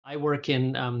I work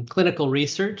in clinical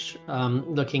research,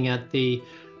 looking at the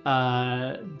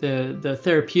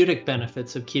therapeutic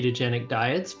benefits of ketogenic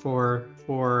diets for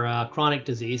chronic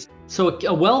disease. So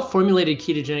a well-formulated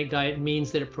ketogenic diet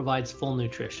means that it provides full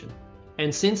nutrition.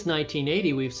 And since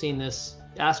 1980, we've seen this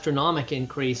astronomical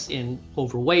increase in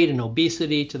overweight and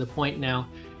obesity to the point now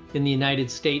in the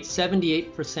United States,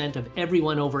 78% of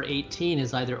everyone over 18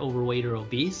 is either overweight or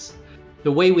obese.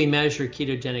 The way we measure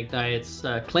ketogenic diets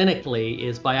clinically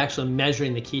is by actually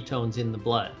measuring the ketones in the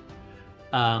blood.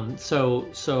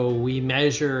 So we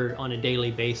measure on a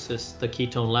daily basis the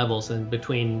ketone levels, and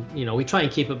between, we try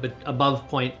and keep it above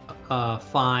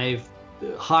 0.5.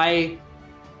 High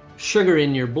sugar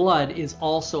in your blood is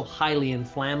also highly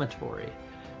inflammatory.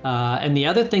 And the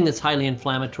other thing that's highly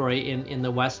inflammatory in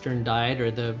the Western diet, or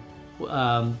the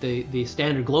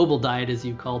standard global diet, as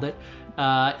you called it,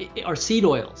 are seed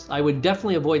oils. I would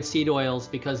definitely avoid seed oils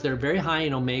because they're very high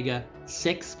in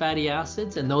omega-6 fatty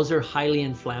acids, and those are highly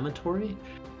inflammatory.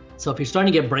 So if you're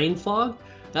starting to get brain fog,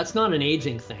 that's not an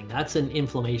aging thing. That's an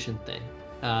inflammation thing.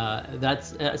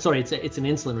 It's an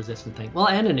insulin-resistant thing. Well,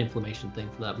 and an inflammation thing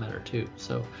for that matter too.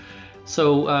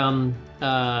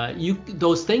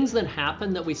 Those things that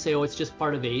happen that we say, oh, it's just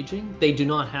part of aging, they do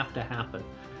not have to happen.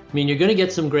 I mean, you're going to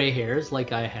get some gray hairs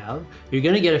like I have. You're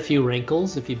going to get a few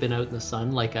wrinkles if you've been out in the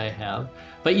sun like I have.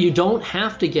 But you don't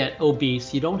have to get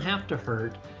obese. You don't have to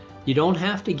hurt. You don't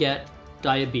have to get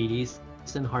diabetes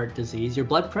and heart disease. Your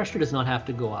blood pressure does not have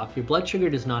to go up. Your blood sugar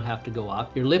does not have to go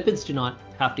up. Your lipids do not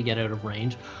have to get out of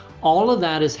range. All of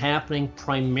that is happening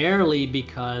primarily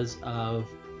because of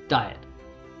diet.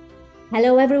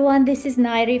 Hello, everyone. This is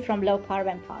Nayiri from Low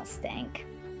Carbon Fasting.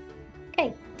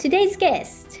 Okay, today's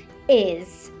guest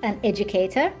is an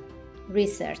educator,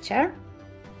 researcher,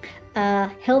 a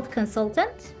health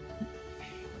consultant.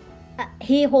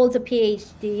 He holds a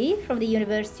PhD from the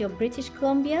University of British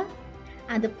Columbia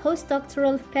and a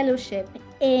post-doctoral fellowship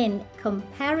in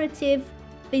comparative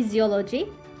physiology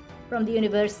from the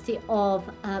University of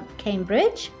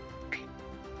Cambridge.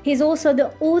 He's also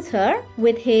the author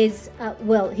with his,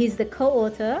 he's the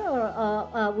co-author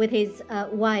with his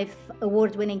wife,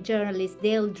 award-winning journalist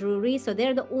Dale Drewery. So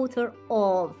they're the author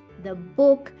of the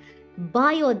book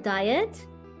BioDiet.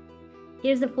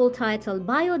 Here's the full title: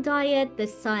 BioDiet, the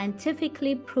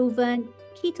scientifically proven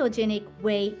ketogenic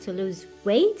way to lose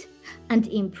weight and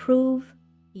improve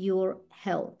your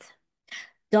health.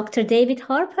 Dr. David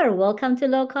Harper, welcome to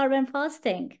Low Carbon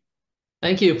Fasting.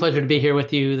 Thank you. Pleasure to be here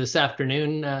with you this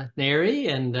afternoon,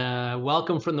 Nayiri, and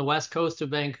welcome from the west coast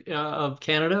of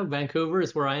Canada. Vancouver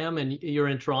is where I am, and you're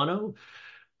in Toronto.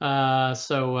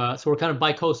 So we're kind of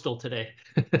bi-coastal today.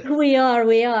 We are.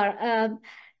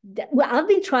 Well, I've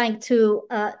been trying to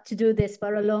do this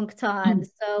for a long time,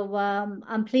 so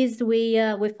I'm pleased we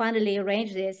finally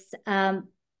arranged this.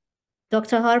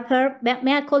 Dr. Harper,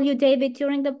 may I call you David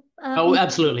during the? Oh,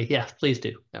 absolutely. Yeah, please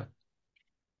do. Yeah.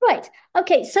 Right.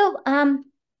 Okay. So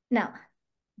now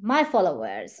my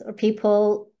followers, or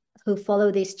people who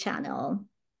follow this channel,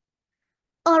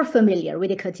 are familiar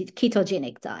with the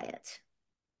ketogenic diet.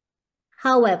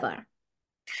 However,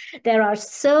 there are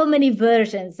so many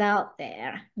versions out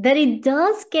there that it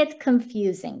does get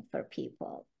confusing for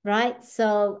people, right?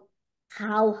 So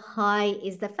how high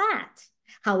is the fat?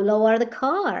 How low are the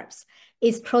carbs?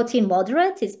 Is protein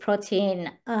moderate? Is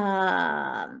protein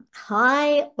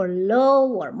high or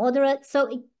low or moderate? So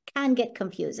it can get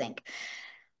confusing.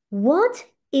 What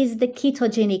is the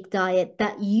ketogenic diet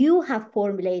that you have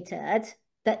formulated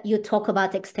that you talk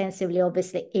about extensively,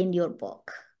 obviously, in your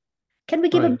book? Can we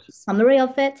give a summary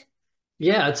of it?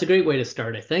 Yeah, it's a great way to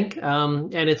start, I think.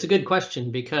 And it's a good question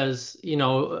because,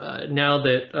 now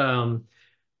that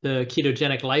the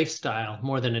ketogenic lifestyle,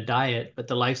 more than a diet, but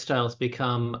the lifestyle has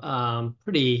become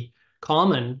pretty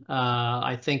common.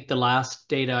 I think the last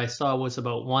data I saw was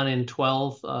about 1 in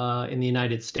 12 in the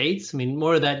United States. I mean,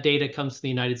 more of that data comes to the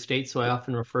United States, so I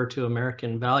often refer to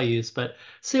American values, but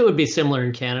say it would be similar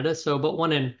in Canada. So about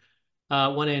 1 in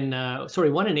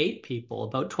 8 people,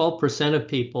 about 12% of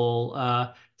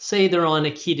people say they're on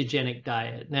a ketogenic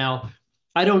diet. Now,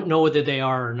 I don't know whether they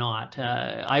are or not.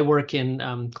 I work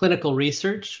in clinical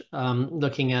research,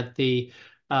 looking at the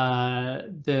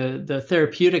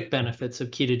therapeutic benefits of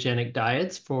ketogenic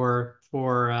diets for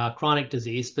chronic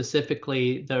disease.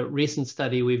 Specifically, the recent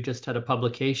study we've just had a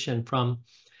publication from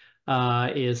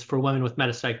is for women with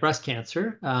metastatic breast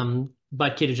cancer.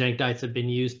 But ketogenic diets have been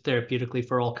used therapeutically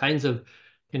for all kinds of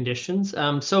conditions.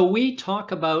 So we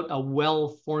talk about a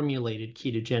well-formulated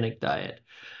ketogenic diet.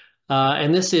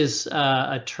 And this is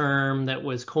a term that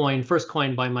was first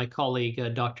coined by my colleague,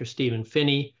 Dr. Stephen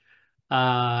Phinney,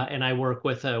 and I work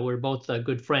with, we're both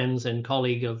good friends and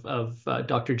colleague of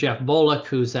Dr. Jeff Bullock,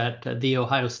 who's at The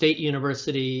Ohio State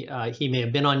University. He may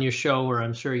have been on your show, or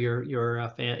I'm sure your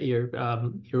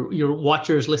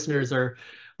watchers, listeners are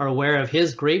aware of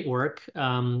his great work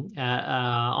on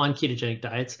ketogenic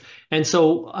diets. And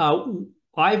so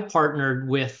I've partnered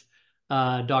with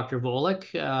Dr.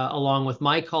 Volek, along with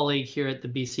my colleague here at the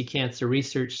BC Cancer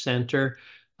Research Center,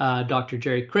 Dr.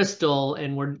 Jerry Crystal,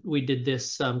 and we did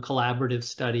this collaborative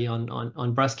study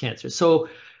on breast cancer. So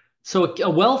a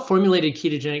well-formulated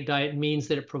ketogenic diet means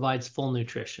that it provides full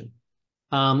nutrition.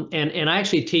 And I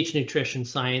actually teach nutrition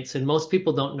science, and most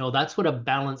people don't know that's what a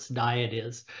balanced diet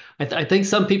is. I think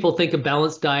some people think a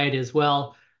balanced diet is,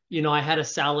 well, I had a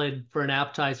salad for an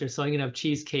appetizer, so I'm going to have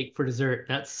cheesecake for dessert.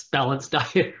 That's balanced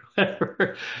diet, or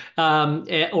whatever,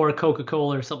 or a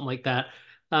Coca-Cola or something like that.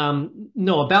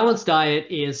 No, a balanced diet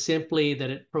is simply that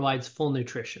it provides full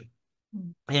nutrition.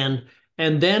 And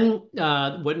then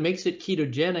what makes it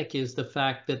ketogenic is the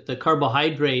fact that the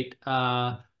carbohydrate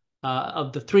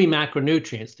of the three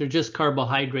macronutrients, they're just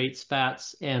carbohydrates,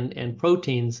 fats, and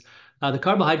proteins. The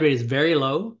carbohydrate is very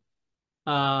low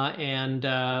and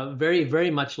very,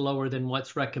 very much lower than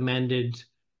what's recommended,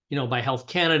 by Health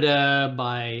Canada,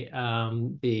 by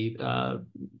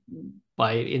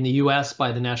in the US,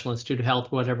 by the National Institute of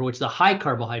Health, whatever, which is a high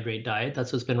carbohydrate diet.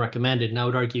 That's what's been recommended, and I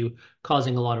would argue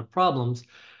causing a lot of problems.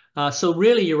 So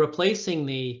really, you're replacing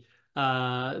the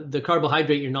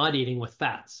carbohydrate you're not eating with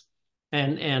fats.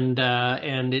 And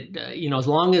it, as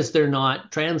long as they're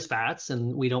not trans fats,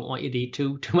 and we don't want you to eat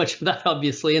too much of that,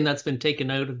 obviously, and that's been taken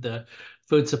out of the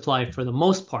food supply for the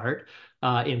most part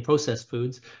in processed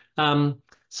foods.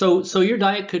 So your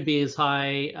diet could be as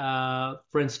high,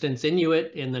 for instance,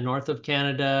 Inuit in the north of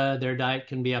Canada, their diet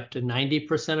can be up to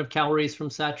 90% of calories from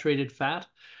saturated fat.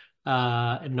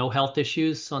 And no health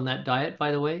issues on that diet,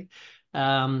 by the way.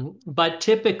 But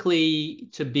typically,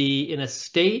 to be in a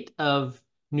state of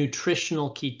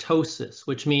nutritional ketosis,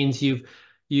 which means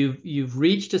you've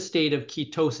reached a state of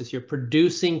ketosis, you're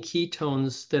producing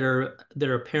ketones that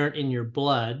are apparent in your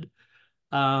blood.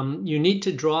 You need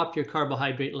to drop your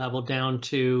carbohydrate level down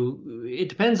to, it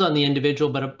depends on the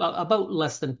individual, but about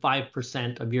less than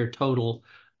 5% of your total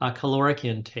caloric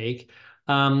intake.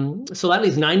 So that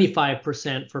leaves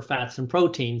 95% for fats and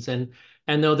proteins. And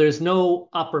though there's no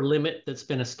upper limit that's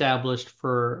been established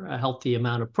for a healthy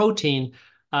amount of protein,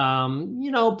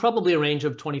 probably a range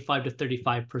of 25 to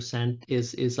 35%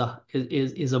 is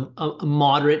a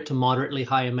moderate to moderately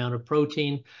high amount of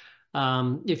protein.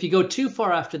 If you go too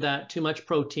far after that, too much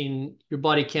protein, your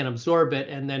body can't absorb it,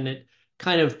 and then it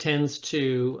kind of tends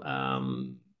to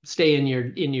stay in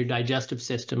your digestive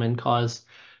system and cause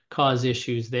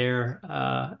issues there.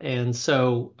 And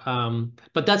so,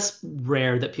 but that's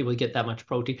rare that people get that much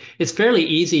protein. It's fairly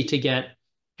easy to get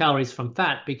calories from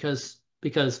fat because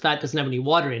fat doesn't have any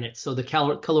water in it. So the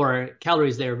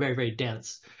calories there are very, very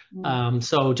dense.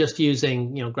 So just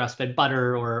using, grass-fed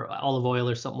butter or olive oil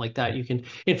or something like that, you can,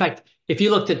 in fact, if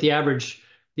you looked at the average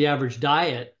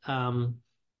diet,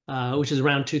 which is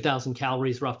around 2,000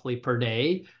 calories roughly per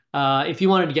day, if you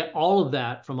wanted to get all of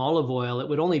that from olive oil, it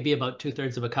would only be about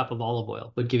 2/3 of a cup of olive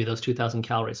oil would give you those 2,000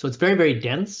 calories. So it's very, very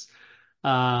dense,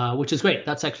 which is great.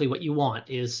 That's actually what you want,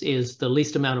 is the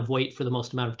least amount of weight for the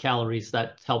most amount of calories.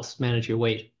 That helps manage your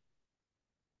weight.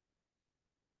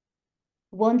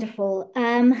 Wonderful.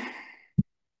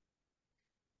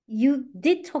 You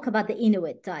did talk about the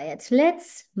Inuit diet.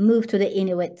 Let's move to the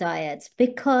Inuit diet,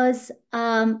 because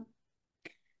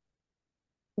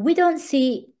we don't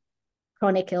see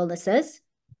chronic illnesses,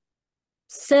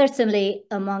 certainly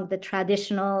among the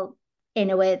traditional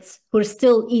Inuits who are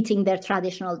still eating their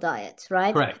traditional diet,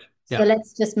 right? Correct. Yeah. So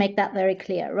let's just make that very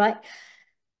clear, right?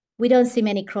 We don't see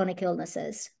many chronic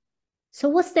illnesses. So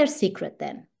what's their secret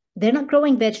then? They're not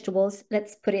growing vegetables.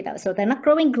 Let's put it out. So they're not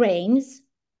growing grains.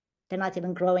 They're not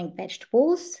even growing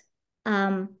vegetables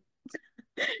where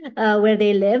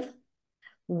they live.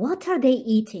 What are they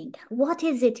eating? What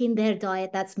is it in their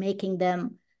diet that's making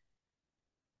them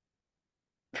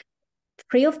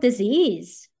free of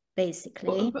disease,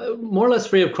 basically? More or less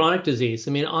free of chronic disease.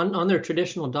 I mean, on their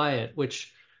traditional diet,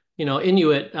 which,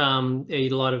 Inuit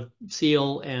eat a lot of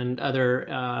seal and other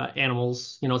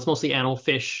animals. It's mostly animal,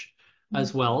 fish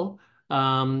as well.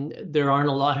 There aren't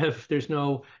a lot of, there's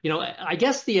no, I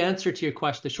guess the answer to your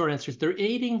question, the short answer is they're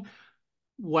eating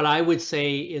what I would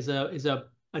say is a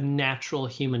natural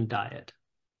human diet.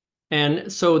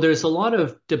 And so there's a lot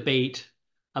of debate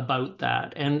about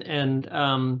that.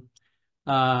 And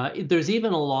there's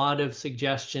even a lot of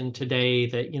suggestion today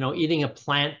that, eating a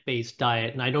plant-based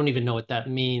diet, and I don't even know what that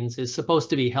means, is supposed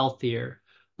to be healthier.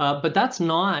 But that's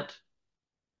not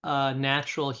a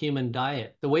natural human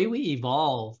diet. The way we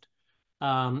evolved,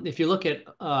 if you look at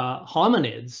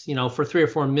hominids, for 3 or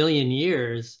 4 million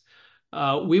years,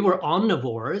 we were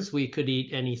omnivores. We could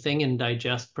eat anything and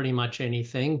digest pretty much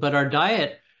anything, but our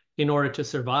diet, in order to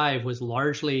survive, was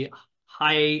largely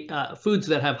high foods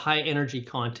that have high energy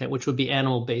content, which would be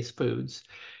animal-based foods.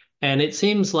 And it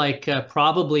seems like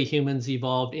probably humans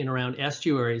evolved in around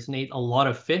estuaries and ate a lot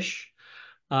of fish,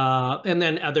 and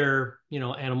then other,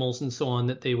 animals and so on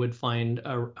that they would find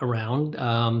around.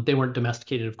 They weren't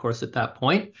domesticated, of course, at that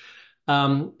point.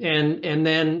 And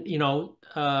then,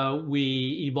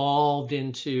 we evolved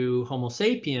into Homo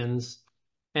sapiens,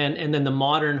 and then the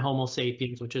modern Homo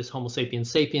sapiens, which is Homo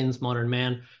sapiens sapiens, modern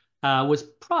man, was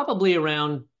probably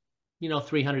around,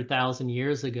 300,000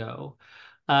 years ago.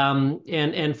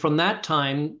 And from that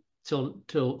time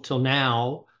till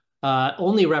now,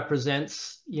 only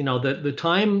represents, the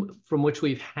time from which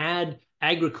we've had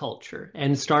agriculture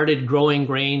and started growing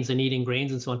grains and eating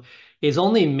grains and so on, is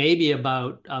only maybe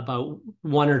about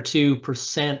 1 or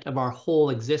 2% of our whole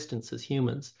existence as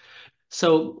humans.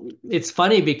 So it's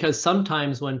funny because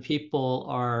sometimes when people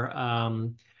are,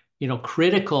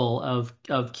 critical of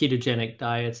ketogenic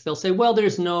diets, they'll say, well,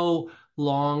 there's no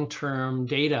long-term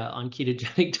data on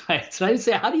ketogenic diets. And I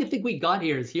say, how do you think we got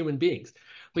here as human beings?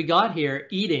 We got here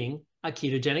eating a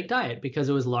ketogenic diet because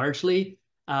it was largely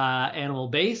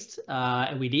animal-based,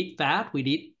 and we'd eat fat. We'd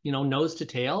eat, nose to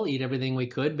tail, eat everything we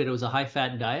could, but it was a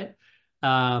high-fat diet.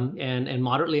 And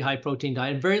moderately high protein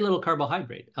diet, very little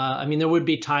carbohydrate. I mean, there would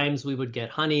be times we would get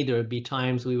honey. There would be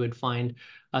times we would find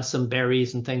some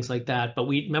berries and things like that. But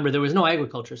remember, there was no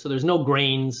agriculture, so there's no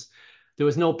grains. There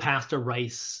was no pasta,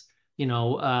 rice,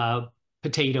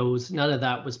 potatoes. None of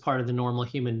that was part of the normal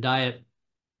human diet.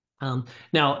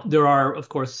 Now, there are, of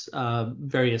course,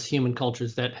 various human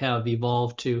cultures that have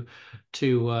evolved to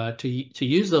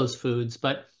use those foods.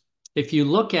 But if you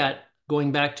look at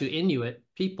going back to Inuit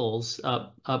peoples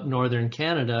up northern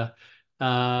Canada,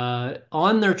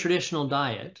 on their traditional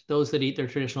diet, those that eat their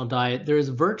traditional diet, there is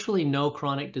virtually no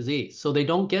chronic disease. So they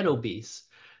don't get obese,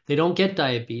 they don't get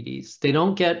diabetes, they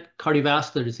don't get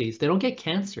cardiovascular disease, they don't get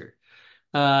cancer,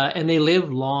 and they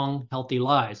live long, healthy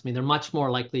lives. I mean, they're much more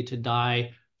likely to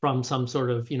die from some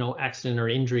sort of, accident or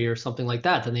injury or something like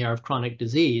that than they are of chronic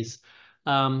disease.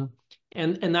 And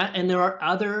there are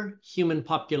other human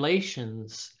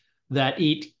populations that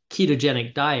eat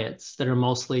ketogenic diets that are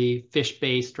mostly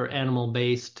fish-based or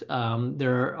animal-based.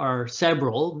 There are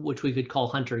several, which we could call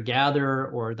hunter-gatherer,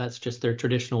 or that's just their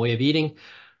traditional way of eating.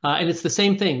 And it's the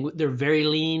same thing. They're very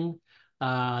lean.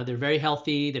 They're very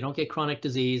healthy. They don't get chronic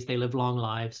disease. They live long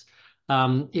lives.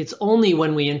 It's only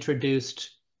when we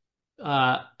introduced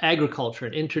agriculture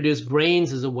and introduced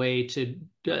grains as a way to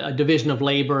a division of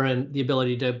labor and the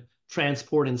ability to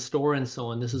transport and store and so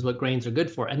on. This is what grains are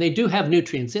good for. And they do have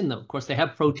nutrients in them. Of course, they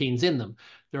have proteins in them.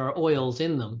 There are oils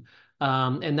in them.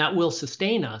 And that will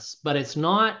sustain us, but it's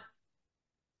not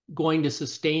going to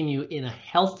sustain you in a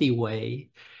healthy way.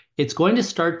 It's going to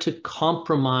start to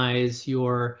compromise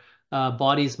your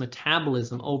body's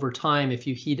metabolism over time if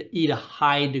you eat a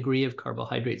high degree of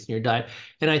carbohydrates in your diet.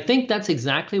 And I think that's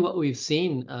exactly what we've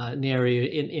seen,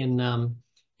 Nayiri,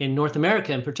 in North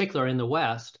America, in particular in the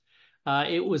West.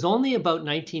 It was only about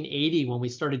 1980 when we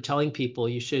started telling people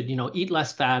you should, eat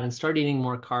less fat and start eating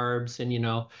more carbs,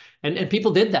 and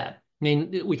people did that. I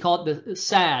mean, we call it the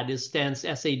SAD,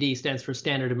 SAD stands for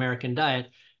Standard American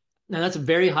Diet. Now that's a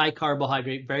very high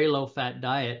carbohydrate, very low fat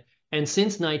diet. And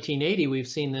since 1980, we've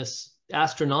seen this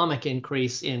astronomical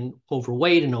increase in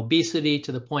overweight and obesity,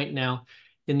 to the point now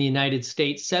in the United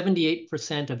States,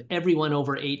 78% of everyone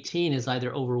over 18 is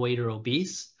either overweight or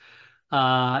obese.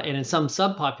 And in some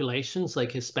subpopulations,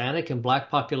 like Hispanic and Black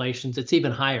populations, it's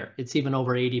even higher. It's even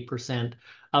over 80%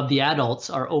 of the adults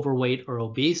are overweight or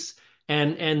obese.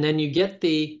 And then you get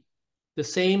the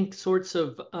same sorts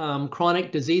of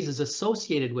chronic diseases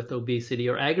associated with obesity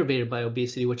or aggravated by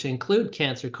obesity, which include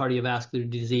cancer, cardiovascular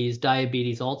disease,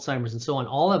 diabetes, Alzheimer's, and so on,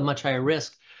 all have much higher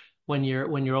risk when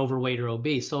you're overweight or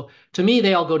obese. So to me,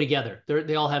 they all go together.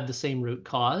 They all have the same root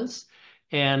cause.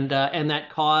 And that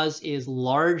cause is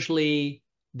largely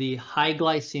the high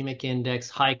glycemic index,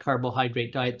 high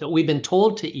carbohydrate diet that we've been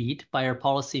told to eat by our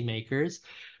policymakers,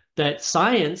 that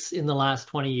science in the last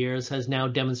 20 years has now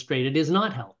demonstrated is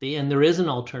not healthy, and there is an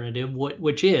alternative,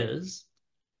 which is.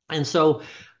 And so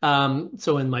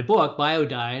in my book,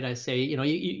 BioDiet, I say,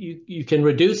 you can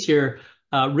reduce your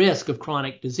risk of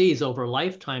chronic disease over a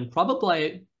lifetime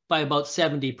probably by about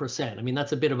 70%. I mean,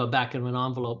 that's a bit of a back of an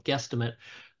envelope guesstimate.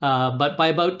 But by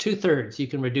about 2/3, you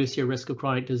can reduce your risk of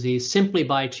chronic disease simply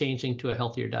by changing to a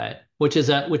healthier diet, which is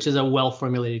a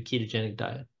well-formulated ketogenic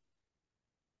diet.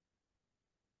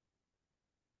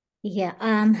 Yeah,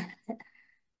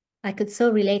 I could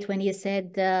so relate when you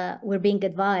said we're being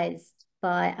advised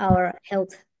by our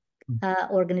health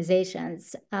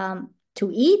organizations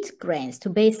to eat grains, to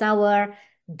base our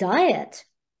diet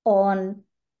on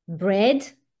bread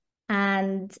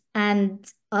and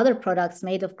other products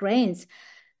made of grains.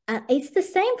 It's the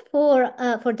same for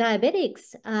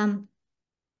diabetics.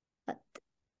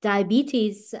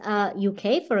 Diabetes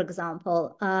UK, for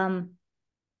example,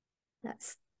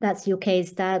 that's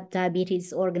UK's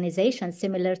diabetes organization,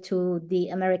 similar to the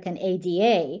American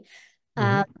ADA.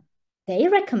 They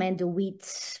recommend a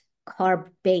wheat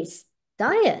carb-based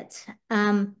diet.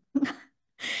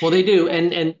 Well, they do,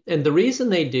 and the reason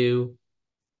they do,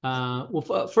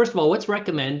 well, first of all, what's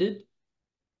recommended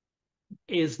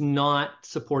is not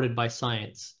supported by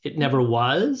science. It never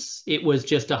was. It was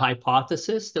just a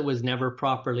hypothesis that was never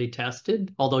properly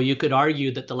tested. Although you could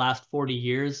argue that the last 40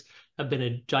 years have been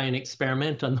a giant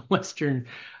experiment on the Western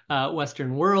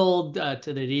world to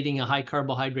that eating a high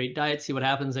carbohydrate diet, see what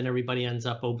happens, and everybody ends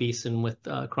up obese and with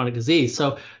chronic disease.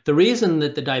 So the reason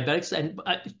that the diabetics, and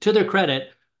to their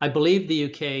credit, I believe the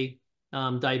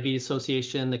UK Diabetes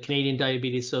Association, the Canadian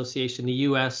Diabetes Association, the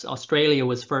US, Australia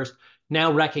was first, now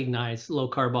recognize low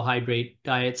carbohydrate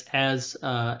diets as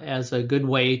a good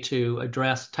way to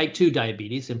address type 2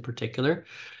 diabetes in particular.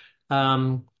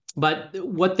 But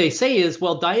what they say is,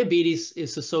 well, diabetes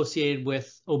is associated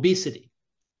with obesity.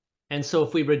 And so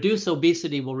if we reduce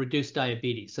obesity, we'll reduce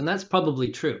diabetes. And that's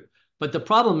probably true. But the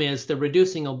problem is they're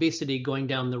reducing obesity going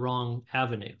down the wrong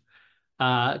avenue.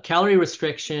 Calorie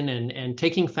restriction and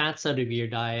taking fats out of your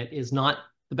diet is not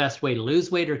the best way to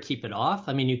lose weight or keep it off.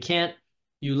 I mean,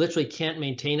 you literally can't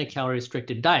maintain a calorie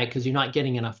restricted diet because you're not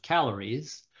getting enough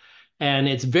calories. And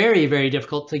it's very, very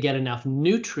difficult to get enough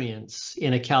nutrients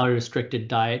in a calorie restricted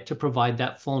diet to provide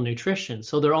that full nutrition.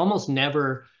 So they're almost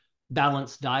never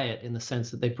balanced diet in the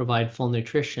sense that they provide full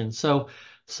nutrition.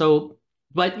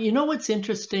 But you know what's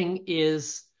interesting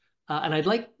is, and I'd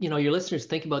like your listeners to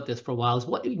think about this for a while, is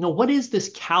what is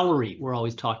this calorie we're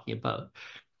always talking about?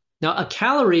 Now, a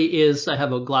calorie is, I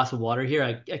have a glass of water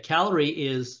here. A calorie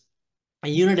is a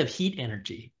unit of heat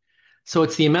energy. So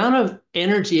it's the amount of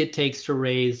energy it takes to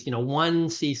raise, 1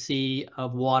 cc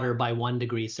of water by 1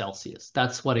 degree Celsius.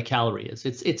 That's what a calorie is.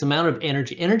 It's amount of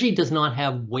energy. Energy does not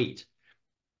have weight.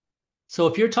 So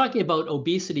if you're talking about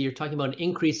obesity, you're talking about an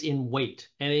increase in weight,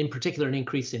 and in particular, an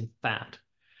increase in fat.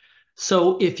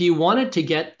 So if you wanted to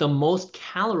get the most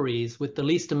calories with the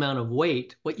least amount of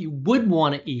weight, what you would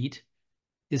want to eat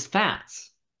is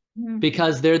fats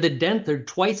because they're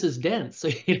twice as dense. So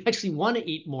you actually want to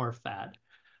eat more fat.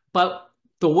 But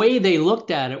the way they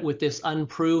looked at it with this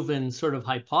unproven sort of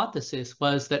hypothesis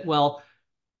was that, well,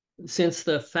 since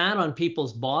the fat on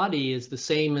people's body is the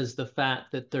same as the fat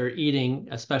that they're eating,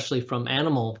 especially from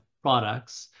animal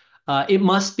products, it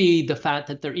must be the fat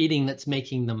that they're eating that's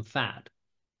making them fat.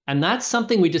 And that's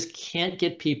something we just can't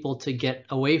get people to get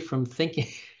away from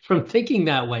thinking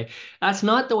that way. That's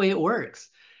not the way it works.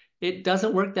 It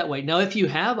doesn't work that way. Now, if you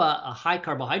have a high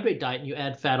carbohydrate diet and you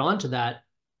add fat onto that,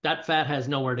 that fat has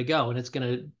nowhere to go and it's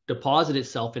going to deposit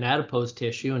itself in adipose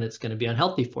tissue and it's going to be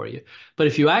unhealthy for you. But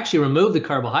if you actually remove the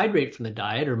carbohydrate from the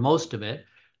diet or most of it,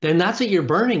 then that's what you're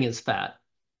burning is fat,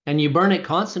 and you burn it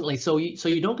constantly. So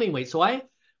you don't gain weight. So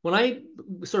when I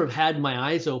sort of had my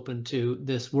eyes open to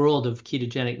this world of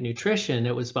ketogenic nutrition,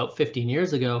 it was about 15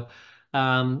 years ago.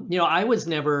 I was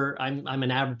never, I'm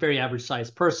an very average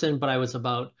sized person, but I was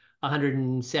about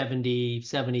 170,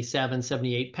 77,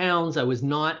 78 pounds. I was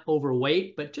not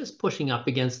overweight, but just pushing up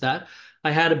against that. I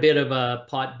had a bit of a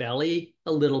pot belly,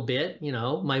 a little bit,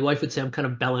 my wife would say I'm kind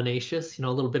of bellinaceous, a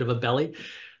little bit of a belly,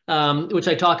 which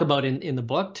I talk about in the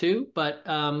book too. But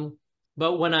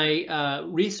when I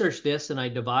researched this and I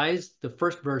devised the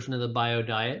first version of the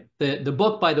BioDiet, the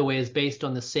book, by the way, is based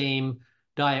on the same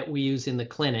diet we use in the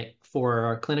clinic for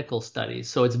our clinical studies.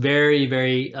 So it's very,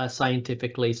 very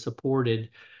scientifically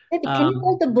supported. Can you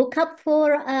hold the book up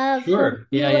for Sure.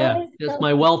 Yeah. viewers? It's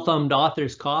my well-thumbed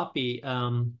author's copy.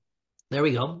 There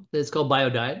we go. It's called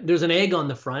BioDiet. There's an egg on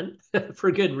the front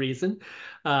for good reason.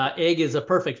 Egg is a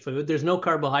perfect food. There's no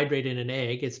carbohydrate in an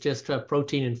egg. It's just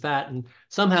protein and fat. And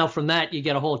somehow from that, you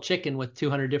get a whole chicken with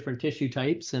 200 different tissue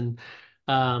types. And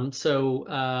so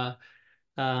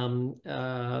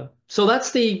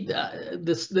that's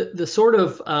the sort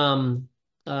of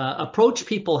approach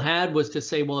people had was to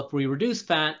say, well, if we reduce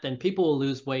fat, then people will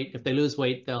lose weight. If they lose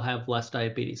weight, they'll have less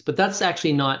diabetes. But that's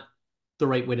actually not the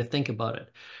right way to think about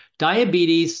it.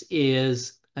 Diabetes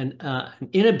is an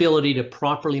inability to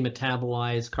properly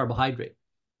metabolize carbohydrate.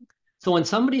 So when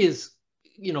somebody is,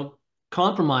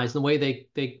 compromised in the way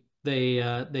they they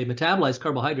metabolize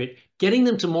carbohydrate. Getting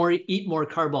them to eat more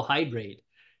carbohydrate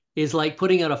is like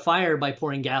putting out a fire by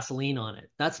pouring gasoline on it.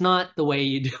 That's not the way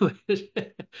you do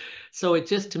it. So it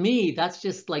just, to me, that's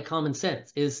just like common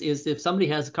sense. Is if somebody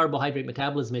has a carbohydrate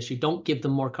metabolism issue, don't give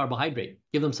them more carbohydrate.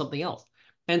 Give them something else.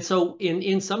 And so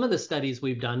in some of the studies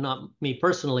we've done, not me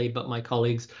personally, but my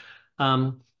colleagues,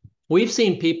 we've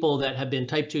seen people that have been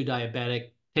type 2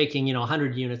 diabetic taking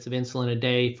 100 units of insulin a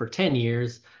day for 10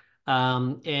 years.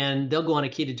 And they'll go on a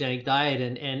ketogenic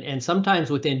diet, and sometimes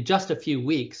within just a few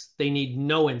weeks, they need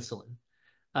no insulin,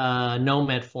 no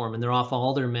metformin. They're off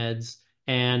all their meds,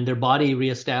 and their body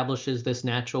reestablishes this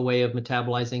natural way of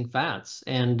metabolizing fats.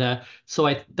 And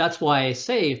so that's why I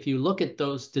say, if you look at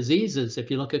those diseases, if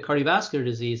you look at cardiovascular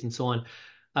disease and so on,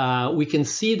 we can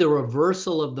see the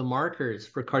reversal of the markers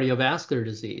for cardiovascular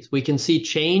disease. We can see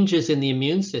changes in the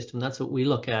immune system. That's what we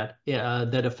look at,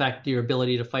 that affect your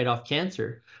ability to fight off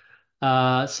cancer.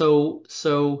 So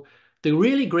the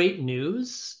really great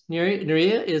news,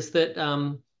 Nayiri, is that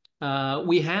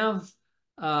we have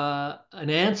an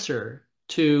answer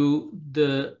to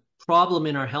the problem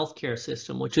in our healthcare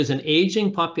system, which is an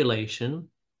aging population.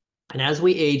 And as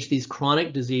we age, these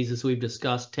chronic diseases we've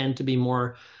discussed tend to be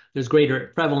more, there's greater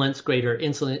prevalence, greater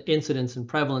incidence and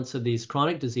prevalence of these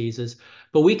chronic diseases,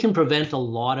 but we can prevent a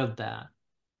lot of that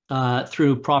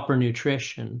through proper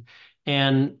nutrition.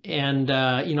 And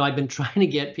I've been trying to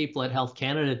get people at Health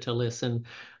Canada to listen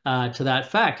to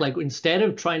that fact. Like, instead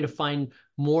of trying to find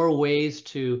more ways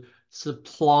to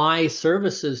supply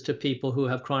services to people who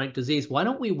have chronic disease, why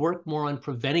don't we work more on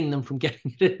preventing them from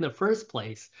getting it in the first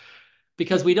place?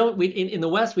 Because in the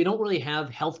West, we don't really have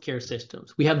healthcare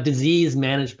systems. We have disease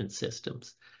management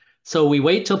systems. So we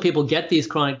wait till people get these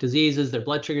chronic diseases, their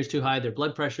blood sugar is too high, their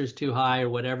blood pressure is too high, or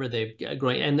whatever they've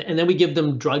growing, and then we give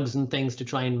them drugs and things to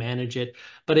try and manage it.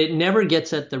 But it never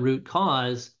gets at the root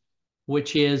cause,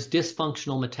 which is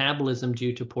dysfunctional metabolism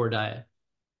due to poor diet.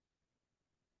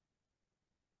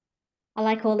 I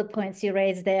like all the points you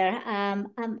raised there.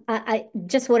 I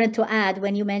just wanted to add,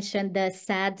 when you mentioned the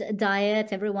SAD diet,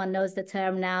 everyone knows the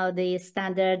term now, the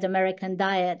standard American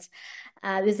diet.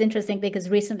 It was interesting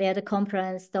because recently at a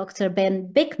conference, Dr. Ben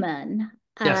Bickman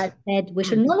Yes. said we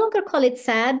should no longer call it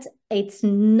SAD. It's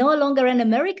no longer an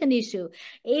American issue.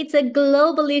 It's a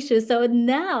global issue. So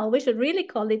now we should really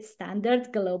call it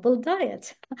standard global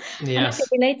diet. And I can Yes.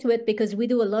 relate to it because we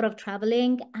do a lot of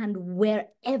traveling, and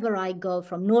wherever I go,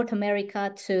 from North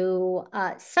America to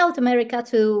South America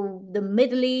to the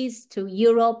Middle East to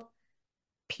Europe,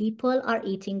 people are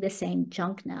eating the same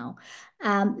junk now.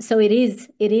 So it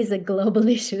is a global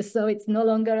issue. So it's no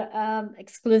longer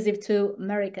exclusive to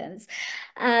Americans.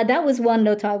 That was one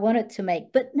note I wanted to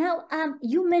make. But now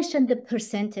you mentioned the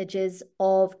percentages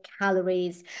of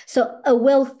calories. So a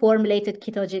well-formulated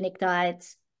ketogenic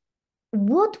diet,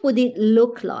 what would it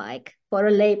look like for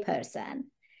a layperson?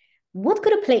 What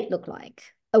could a plate look like?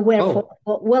 A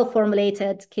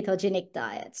well-formulated ketogenic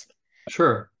diet.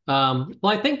 Sure. Well,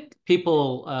 I think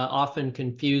people often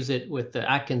confuse it with the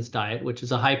Atkins diet, which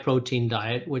is a high protein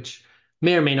diet, which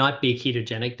may or may not be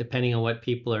ketogenic, depending on what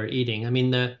people are eating. I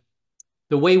mean, the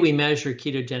way we measure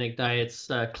ketogenic diets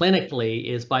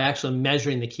clinically is by actually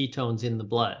measuring the ketones in the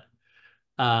blood.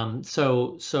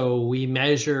 So we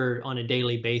measure on a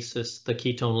daily basis the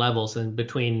ketone levels, and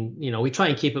between, we try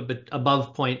and keep it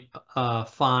above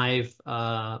 0.5,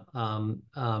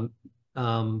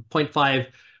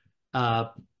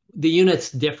 0.5. The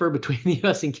units differ between the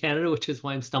US and Canada, which is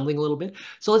why I'm stumbling a little bit.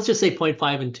 So let's just say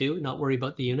 0.5 and 2, not worry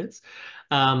about the units,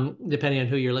 depending on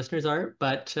who your listeners are.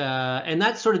 But and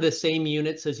that's sort of the same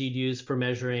units as you'd use for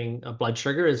measuring blood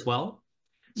sugar as well.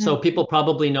 So people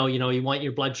probably know, you want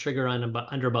your blood sugar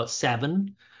under about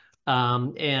 7.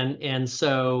 And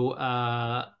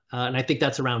I think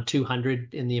that's around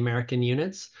 200 in the American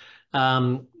units.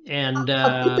 I'll put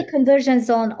the conversions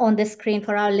on the screen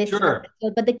for our listeners. Sure.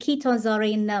 But the ketones are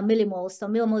in millimoles, so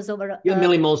millimoles over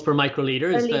millimoles per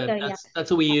microliter is liter,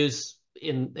 that's what we use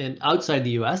in outside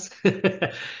the US.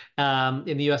 In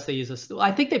the US, they use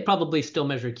I think they probably still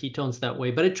measure ketones that way,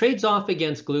 but it trades off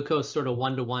against glucose sort of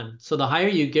 1-to-1. So the higher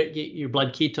you get your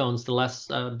blood ketones, the less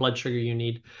blood sugar you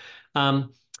need. So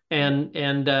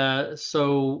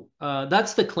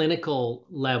that's the clinical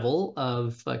level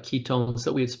of ketones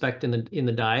that we expect in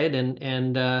the diet,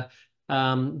 and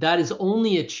that is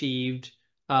only achieved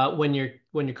when your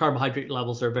carbohydrate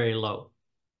levels are very low.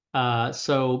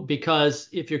 So because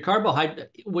if your carbohydrate,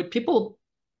 what people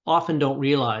often don't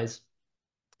realize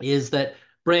is that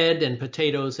bread and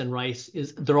potatoes and rice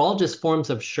they're all just forms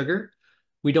of sugar,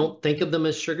 We don't think of them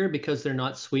as sugar because they're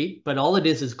not sweet, but all it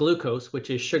is glucose,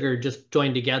 which is sugar just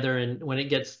joined together. And when it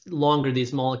gets longer,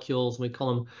 these molecules, we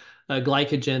call them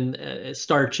glycogen,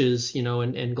 starches,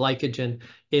 and glycogen,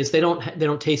 is they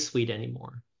don't taste sweet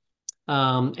anymore.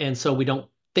 And so we don't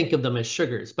think of them as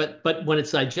sugars. But when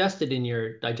it's digested in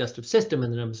your digestive system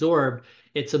and then absorbed,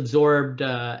 it's absorbed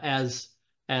as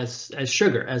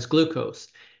sugar, as glucose.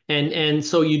 And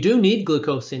so you do need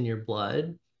glucose in your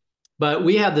blood. But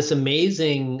we have this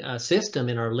amazing system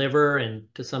in our liver and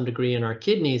to some degree in our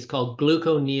kidneys called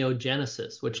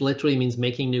gluconeogenesis, which literally means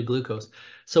making new glucose.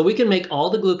 So we can make all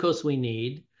the glucose we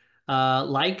need,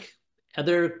 like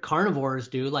other carnivores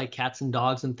do, like cats and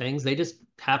dogs and things. They just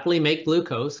happily make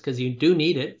glucose because you do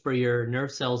need it for your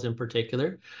nerve cells in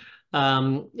particular.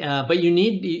 But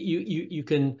you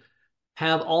can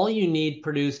have all you need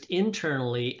produced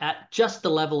internally at just the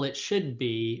level it should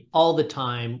be all the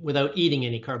time without eating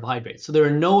any carbohydrates. So there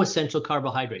are no essential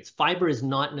carbohydrates. Fiber is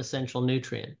not an essential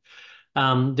nutrient.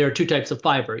 There are two types of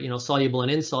fiber, soluble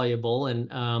and insoluble, and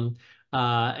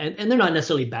they're not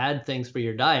necessarily bad things for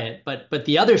your diet, but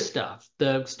the other stuff,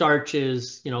 the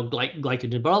starches,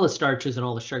 glycogen, but all the starches and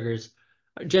all the sugars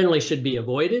generally should be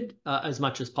avoided as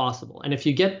much as possible. And if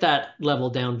you get that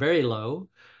level down very low,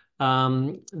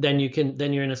 then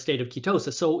you're in a state of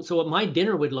ketosis. So what my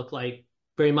dinner would look like,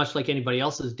 very much like anybody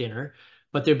else's dinner,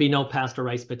 but there'd be no pasta,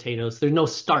 rice, potatoes. There's no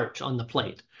starch on the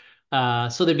plate.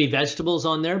 So there'd be vegetables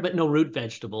on there, but no root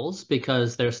vegetables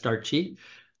because they're starchy.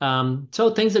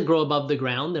 So things that grow above the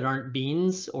ground that aren't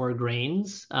beans or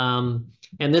grains. And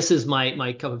this is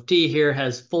my cup of tea here,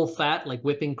 has full fat, like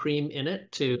whipping cream in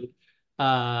it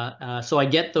so I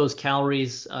get those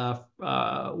calories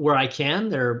where I can.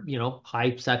 They're,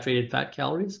 high saturated fat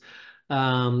calories.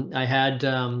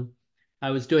 I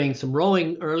was doing some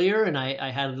rowing earlier, and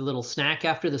I had a little snack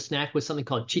after. The snack was something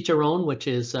called chicharron, which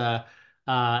is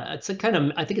it's a kind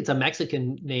of, I think it's a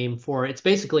Mexican name for, it's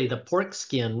basically the pork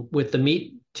skin with the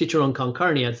meat, chicharron con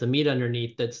carne. It's the meat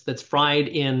underneath that's fried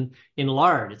in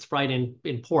lard. It's fried in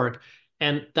pork.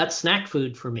 And that's snack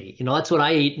food for me. That's what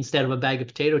I eat instead of a bag of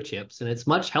potato chips. And it's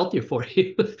much healthier for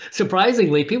you.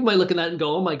 Surprisingly, people might look at that and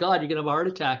go, oh my God, you're going to have a heart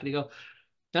attack. And you go,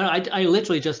 no, I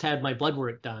literally just had my blood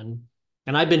work done.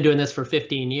 And I've been doing this for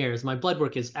 15 years. My blood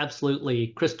work is absolutely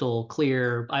crystal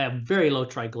clear. I have very low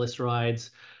triglycerides.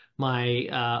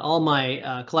 All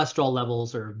my cholesterol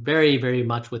levels are very, very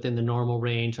much within the normal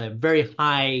range. I have very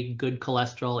high good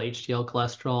cholesterol, HDL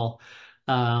cholesterol.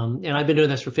 And I've been doing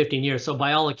this for 15 years. So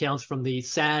by all accounts, from the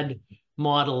SAD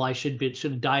model, I should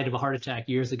have died of a heart attack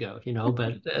years ago,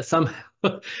 but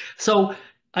so,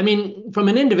 I mean, from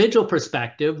an individual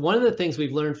perspective, one of the things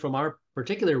we've learned from our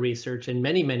particular research, and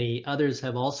many, many others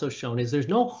have also shown, is there's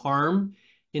no harm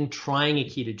in trying a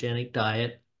ketogenic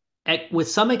diet, with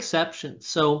some exceptions.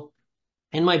 So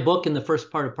in my book, in the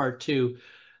first part of part 2,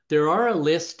 there are a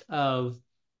list of,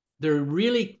 they're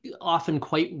really often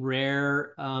quite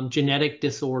rare genetic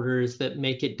disorders that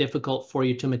make it difficult for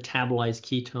you to metabolize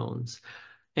ketones.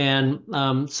 And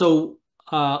so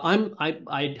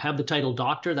I have the title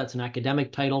doctor. That's an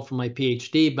academic title for my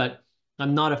PhD, but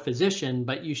I'm not a physician.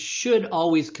 But you should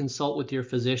always consult with your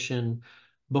physician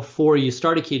before you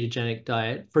start a ketogenic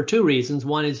diet for two reasons.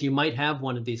 One is you might have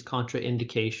one of these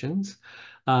contraindications.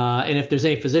 And if there's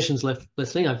any physicians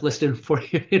listening, I've listed for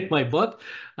you in my book,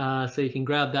 so you can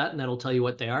grab that and that'll tell you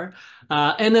what they are.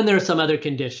 And then there are some other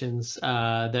conditions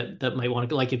that might want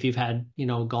to, like if you've had,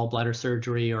 gallbladder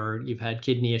surgery or you've had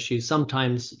kidney issues,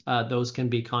 sometimes those can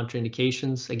be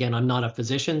contraindications. Again, I'm not a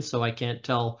physician, so I can't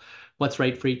tell what's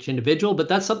right for each individual, but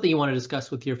that's something you want to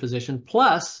discuss with your physician.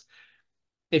 Plus,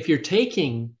 if you're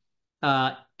taking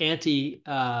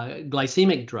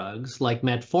anti-glycemic drugs like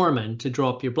metformin to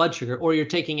drop your blood sugar, or you're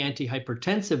taking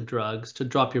antihypertensive drugs to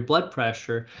drop your blood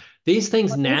pressure, these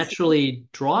things naturally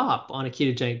drop on a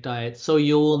ketogenic diet. So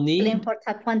you'll need for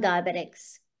type 1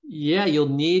 diabetics. Yeah, you'll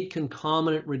need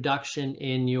concomitant reduction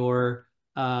in your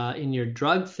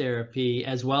drug therapy,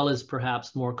 as well as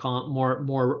perhaps more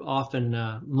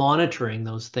often monitoring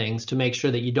those things to make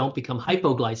sure that you don't become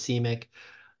hypoglycemic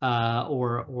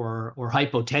or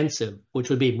hypotensive,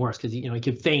 which would be even worse because you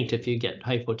could faint if you get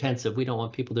hypotensive. We don't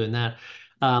want people doing that.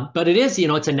 But it is,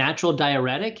 it's a natural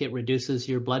diuretic. It reduces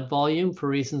your blood volume for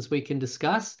reasons we can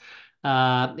discuss.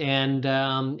 And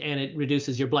it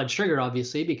reduces your blood sugar,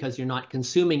 obviously, because you're not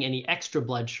consuming any extra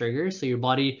blood sugar. So your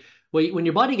body, when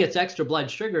your body gets extra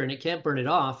blood sugar and it can't burn it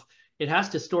off, it has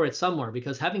to store it somewhere,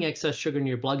 because having excess sugar in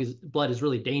your blood is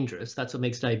really dangerous. That's what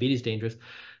makes diabetes dangerous.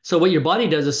 So what your body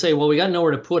does is say, well, we got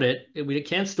nowhere to put it. We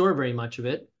can't store very much of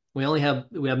it. We have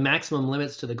maximum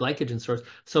limits to the glycogen source.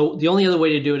 So the only other way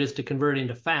to do it is to convert it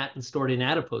into fat and store it in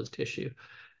adipose tissue.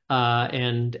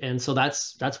 And so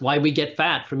that's why we get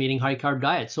fat from eating high carb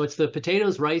diets. So it's the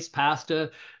potatoes, rice,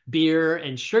 pasta, beer,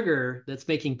 and sugar that's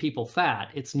making people fat.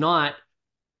 It's not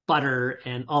butter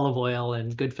and olive oil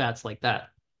and good fats like that.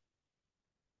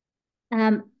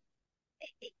 Um,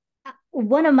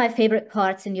 One of my favorite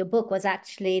parts in your book was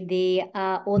actually the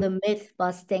all the myth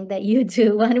busting that you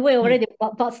do, and we already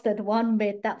busted one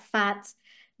myth that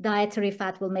dietary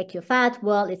fat will make you fat.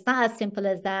 Well, it's not as simple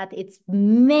as that. It's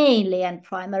mainly and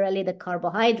primarily the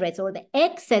carbohydrates or the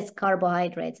excess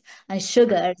carbohydrates and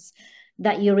sugars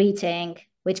that you're eating,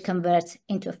 which converts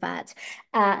into fat.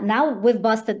 Now we've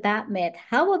busted that myth.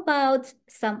 How about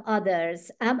some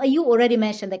others? You already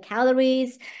mentioned the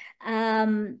calories.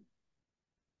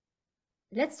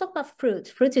 Let's talk about fruit.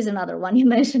 Fruit is another one you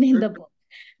mentioned in the book.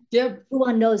 Yeah.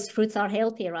 Everyone knows fruits are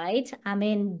healthy, right? I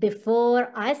mean,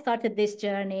 before I started this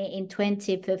journey in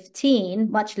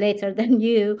 2015, much later than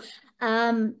you,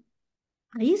 I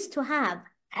used to have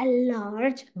a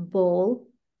large bowl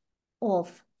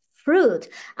of fruit.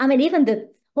 I mean, even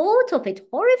the thought of it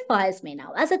horrifies me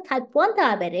now as a type 1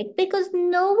 diabetic because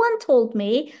no one told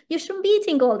me you shouldn't be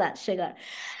eating all that sugar.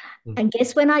 And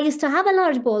guess when I used to have a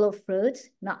large bowl of fruit,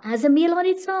 not as a meal on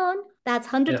its own, that's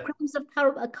 100 grams of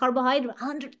carbohydrate,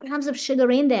 100 grams of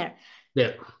sugar in there.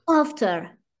 Yeah.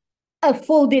 After a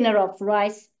full dinner of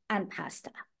rice and pasta.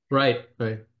 Right.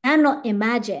 Right. Cannot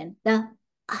imagine the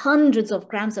hundreds of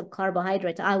grams of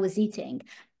carbohydrate I was eating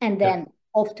and then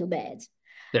off to bed.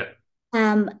 Yeah.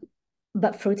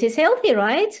 But fruit is healthy,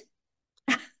 right?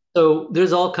 So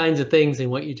there's all kinds of things in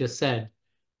what you just said.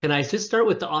 Can I just start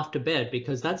with the off to bed?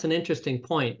 Because that's an interesting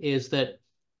point, is that,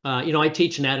 I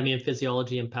teach anatomy and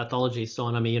physiology and pathology, so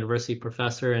on. I'm a university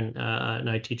professor and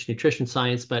I teach nutrition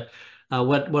science. But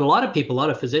what a lot of people, a lot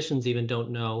of physicians even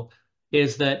don't know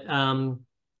is that,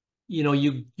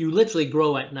 you literally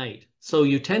grow at night. So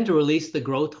you tend to release the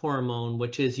growth hormone,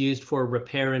 which is used for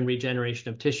repair and regeneration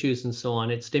of tissues and so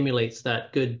on. It stimulates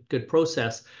that good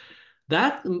process.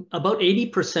 That about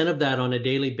 80% of that on a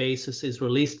daily basis is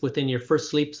released within your first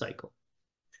sleep cycle.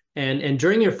 And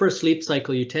during your first sleep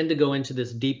cycle, you tend to go into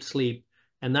this deep sleep,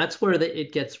 and that's where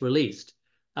it gets released.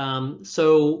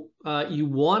 So you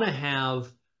want to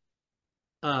have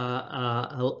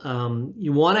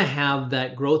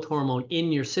that growth hormone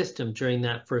in your system during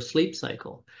that first sleep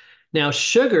cycle. Now,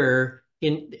 sugar,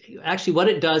 actually what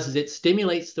it does is it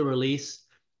stimulates the release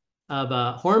of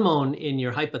a hormone in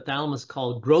your hypothalamus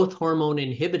called growth hormone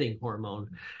inhibiting hormone,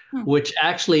 which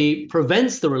actually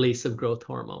prevents the release of growth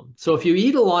hormone. So if you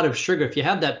eat a lot of sugar, if you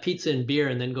have that pizza and beer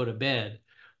and then go to bed,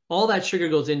 all that sugar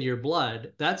goes into your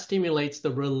blood. That stimulates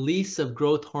the release of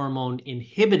growth hormone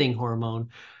inhibiting hormone,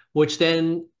 which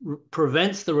then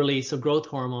prevents the release of growth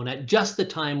hormone at just the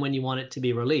time when you want it to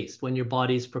be released, when your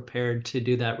body's prepared to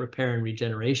do that repair and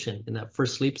regeneration in that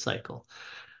first sleep cycle.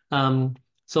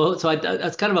 So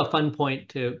that's kind of a fun point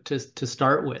to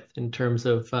start with in terms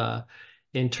of the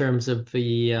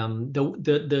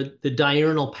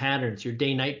diurnal patterns, your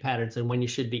day-night patterns, and when you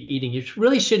should be eating. You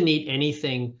really shouldn't eat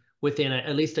anything within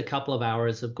at least a couple of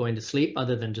hours of going to sleep,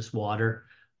 other than just water.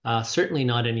 Certainly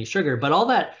not any sugar, but all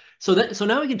that. So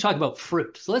now we can talk about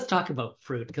fruit. So let's talk about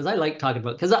fruit, because I like talking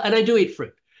about, and I do eat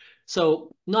fruit.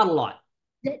 So not a lot.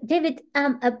 David,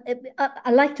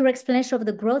 I like your explanation of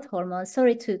the growth hormone.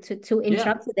 Sorry to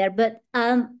interrupt you there, but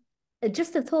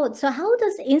just a thought. So how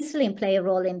does insulin play a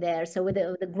role in there? So with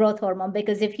the growth hormone,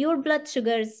 because if your blood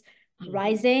sugar's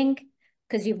rising,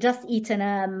 because you've just eaten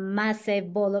a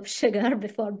massive bowl of sugar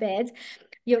before bed,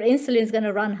 your insulin is going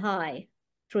to run high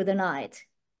through the night.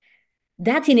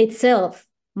 That in itself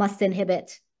must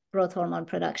inhibit growth hormone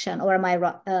production, or am I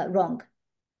wrong?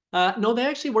 No, they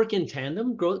actually work in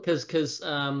tandem, growth, because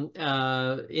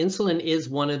insulin is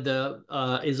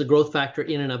is a growth factor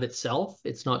in and of itself.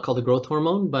 It's not called a growth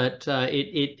hormone, but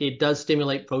it does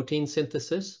stimulate protein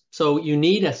synthesis. So you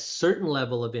need a certain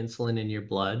level of insulin in your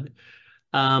blood.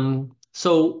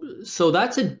 So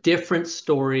that's a different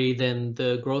story than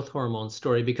the growth hormone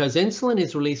story, because insulin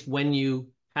is released when you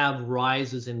have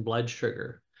rises in blood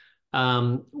sugar.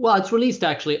 Well, it's released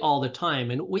actually all the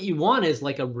time. And what you want is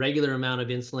like a regular amount of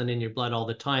insulin in your blood all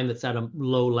the time that's at a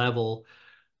low level.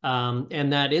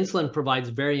 And that insulin provides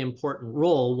a very important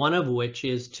role, one of which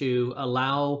is to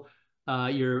allow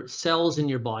your cells in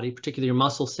your body, particularly your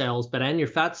muscle cells, and your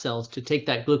fat cells, to take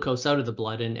that glucose out of the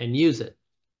blood and use it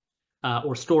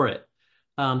or store it.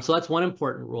 So that's one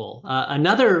important role.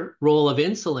 Another role of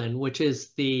insulin, which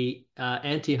is the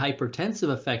antihypertensive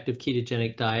effect of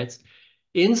ketogenic diets.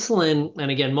 Insulin, and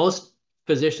again, most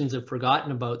physicians have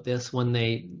forgotten about this when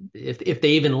if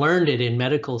they even learned it in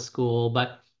medical school.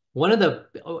 But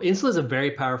insulin is a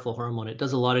very powerful hormone. It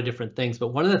does a lot of different things,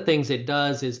 but one of the things it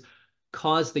does is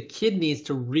cause the kidneys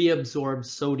to reabsorb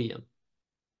sodium.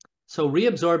 So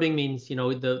reabsorbing means,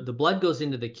 the blood goes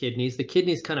into the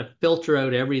kidneys kind of filter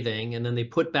out everything, and then they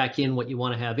put back in what you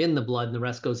want to have in the blood, and the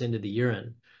rest goes into the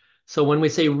urine. So when we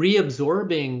say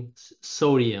reabsorbing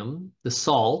sodium, the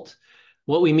salt,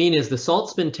 what we mean is the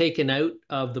salt's been taken out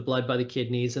of the blood by the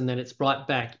kidneys, and then it's brought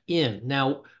back in.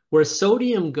 Now, where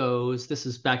sodium goes, this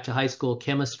is back to high school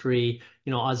chemistry,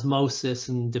 osmosis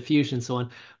and diffusion and so on.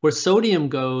 Where sodium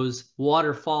goes,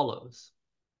 water follows.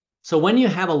 So when you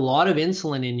have a lot of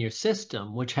insulin in your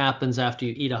system, which happens after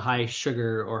you eat a high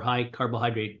sugar or high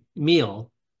carbohydrate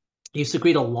meal, you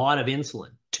secrete a lot of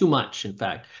insulin, too much, in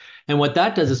fact. And what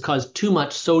that does is cause too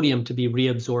much sodium to be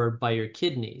reabsorbed by your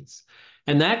kidneys.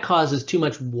 And that causes too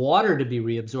much water to be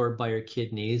reabsorbed by your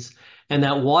kidneys. And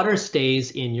that water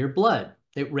stays in your blood.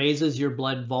 It raises your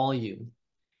blood volume.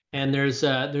 And there's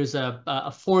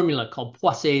a formula called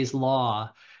Poiseuille's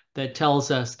law that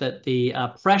tells us that the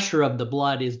pressure of the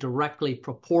blood is directly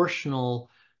proportional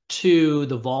to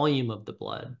the volume of the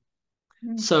blood.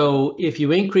 So if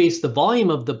you increase the volume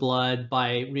of the blood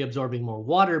by reabsorbing more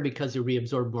water because you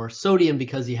reabsorb more sodium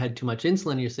because you had too much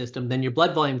insulin in your system, then your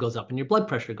blood volume goes up and your blood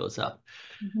pressure goes up.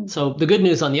 So the good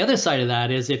news on the other side of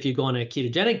that is if you go on a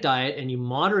ketogenic diet and you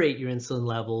moderate your insulin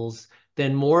levels,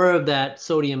 then more of that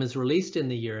sodium is released in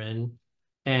the urine,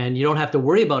 and you don't have to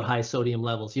worry about high sodium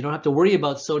levels. You don't have to worry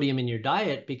about sodium in your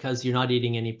diet because you're not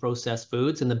eating any processed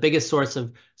foods. And the biggest source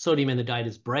of sodium in the diet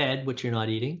is bread, which you're not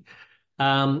eating.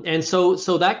 And so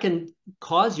that can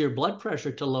cause your blood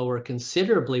pressure to lower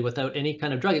considerably without any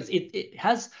kind of drug. It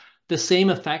has the same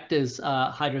effect as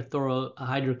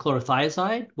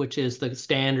hydrochlorothiazide, which is the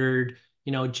standard,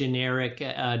 generic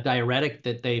diuretic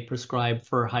that they prescribe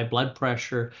for high blood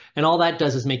pressure. And all that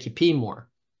does is make you pee more.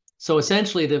 So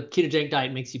essentially, the ketogenic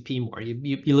diet makes you pee more.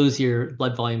 You lose your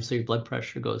blood volume, so your blood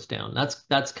pressure goes down.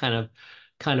 That's kind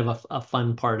of a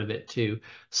fun part of it too.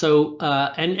 So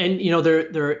and we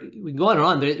can go on and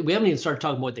on. We haven't even started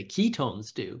talking about what the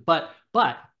ketones do. But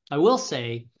I will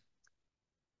say,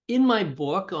 in my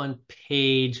book on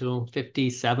page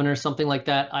 57 or something like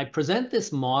that, I present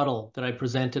this model that I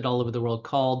presented all over the world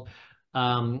called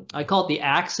I call it the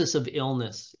axis of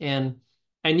illness.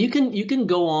 And you can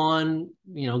go on,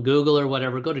 Google or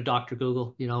whatever, go to Dr.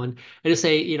 Google, and just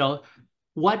say,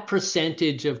 what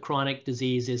percentage of chronic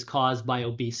disease is caused by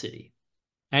obesity?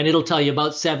 And it'll tell you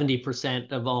about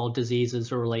 70% of all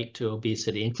diseases relate to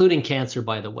obesity, including cancer,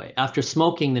 by the way. After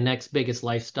smoking, the next biggest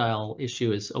lifestyle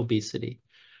issue is obesity.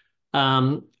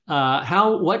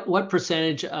 What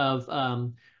percentage of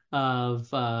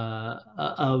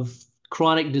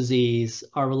chronic disease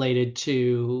are related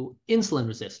to insulin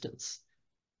resistance?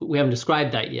 We haven't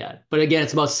described that yet, but again,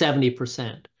 it's about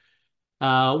 70%.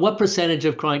 What percentage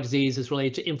of chronic disease is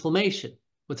related to inflammation?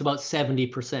 It's about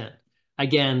 70%.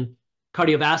 Again,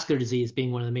 cardiovascular disease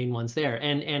being one of the main ones there.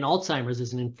 And Alzheimer's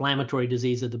is an inflammatory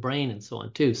disease of the brain and so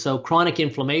on too. So chronic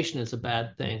inflammation is a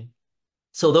bad thing.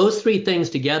 So those three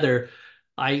things together,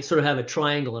 I sort of have a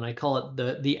triangle, and I call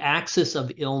it the axis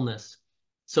of illness.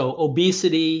 So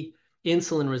obesity,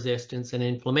 insulin resistance, and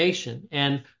inflammation.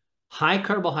 And high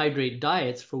carbohydrate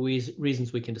diets, for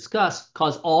reasons we can discuss,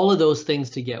 cause all of those things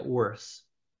to get worse.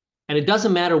 And it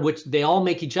doesn't matter which, they all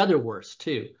make each other worse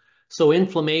too. So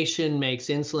inflammation makes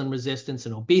insulin resistance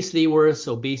and obesity worse.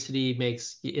 Obesity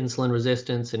makes insulin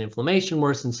resistance and inflammation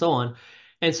worse, and so on.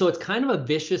 And so it's kind of a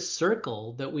vicious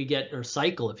circle that we get, or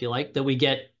cycle, if you like, that we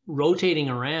get rotating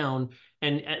around.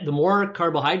 And the more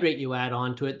carbohydrate you add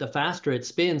onto it, the faster it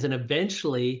spins. And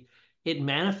eventually it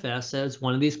manifests as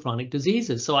one of these chronic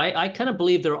diseases. So I kind of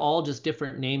believe they're all just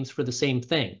different names for the same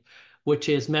thing, which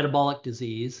is metabolic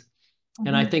disease.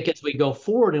 And I think as we go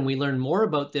forward and we learn more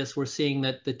about this, we're seeing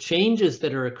that the changes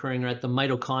that are occurring are at the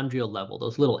mitochondrial level,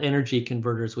 those little energy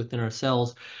converters within our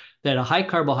cells, that a high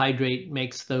carbohydrate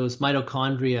makes those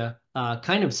mitochondria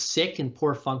kind of sick and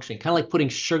poor functioning, kind of like putting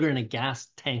sugar in a gas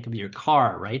tank of your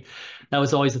car, right? That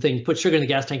was always the thing. You put sugar in the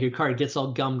gas tank of your car, it gets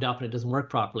all gummed up and it doesn't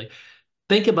work properly.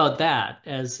 Think about that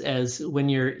as when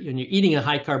you're eating a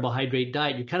high carbohydrate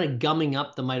diet, you're kind of gumming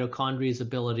up the mitochondria's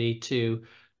ability to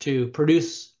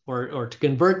produce or to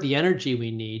convert the energy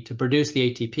we need to produce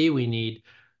the ATP we need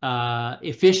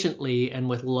efficiently and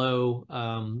with low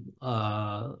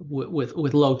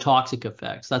with low toxic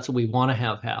effects. That's what we want to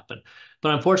have happen.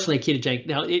 But unfortunately, ketogenic,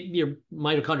 now your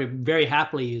mitochondria very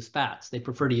happily use fats. They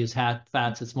prefer to use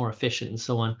fats. It's more efficient and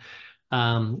so on.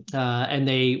 And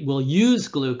they will use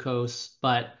glucose,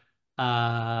 but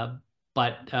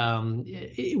But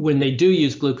when they do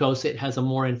use glucose, it has a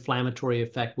more inflammatory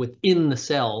effect within the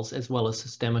cells as well as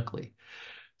systemically.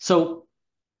 So,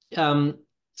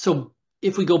 so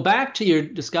if we go back to your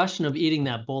discussion of eating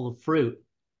that bowl of fruit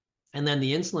and then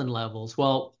the insulin levels,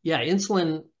 well, yeah,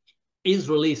 insulin is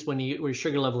released when your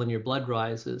sugar level in your blood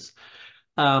rises.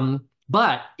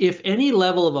 But if any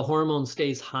level of a hormone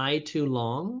stays high too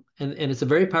long, and it's a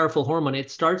very powerful hormone,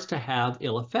 it starts to have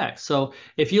ill effects. So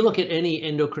if you look at any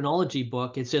endocrinology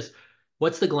book, it's just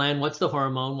what's the gland, what's the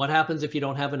hormone, what happens if you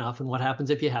don't have enough, and what happens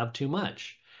if you have too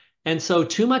much. And so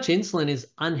too much insulin is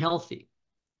unhealthy,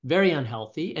 very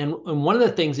unhealthy. And one of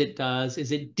the things it does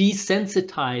is it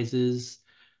desensitizes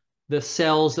the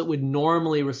cells that would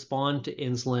normally respond to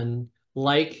insulin,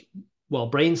 like, well,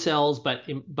 brain cells,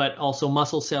 but also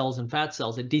muscle cells and fat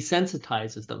cells. It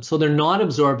desensitizes them. So they're not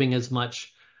absorbing as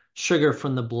much sugar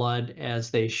from the blood as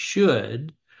they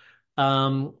should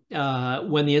when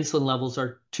the insulin levels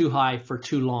are too high for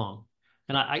too long.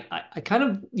 And I kind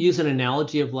of use an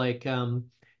analogy of like,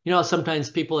 sometimes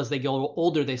people as they get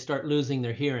older, they start losing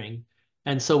their hearing.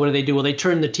 And so what do? Well, they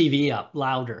turn the TV up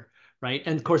louder, right?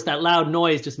 And of course, that loud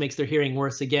noise just makes their hearing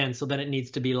worse again. So then it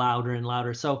needs to be louder and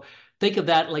louder. So think of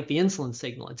that like the insulin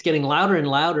signal. It's getting louder and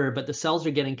louder, but the cells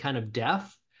are getting kind of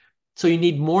deaf. So you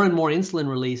need more and more insulin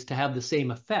release to have the same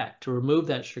effect, to remove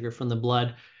that sugar from the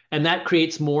blood. And that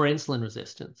creates more insulin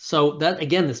resistance. So that,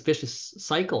 again, this vicious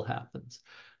cycle happens.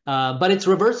 But it's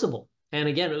reversible. And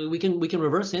again, we can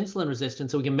reverse insulin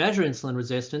resistance. So we can measure insulin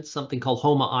resistance, something called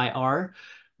HOMA-IR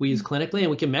we use clinically,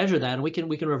 and we can measure that. And we can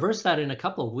reverse that in a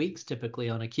couple of weeks, typically,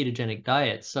 on a ketogenic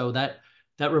diet. So that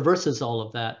reverses all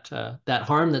of that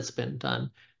harm that's been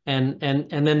done. And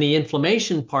then the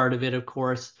inflammation part of it, of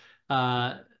course,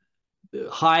 high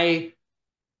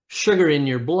sugar in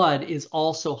your blood is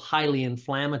also highly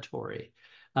inflammatory.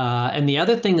 And the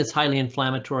other thing that's highly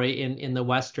inflammatory in the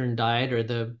Western diet, or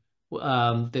the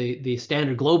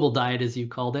standard global diet, as you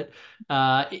called it,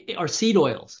 are seed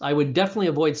oils. I would definitely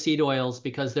avoid seed oils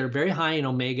because they're very high in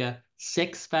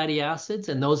omega-6 fatty acids,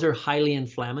 and those are highly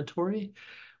inflammatory.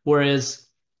 Whereas,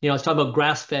 I was talking about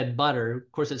grass-fed butter.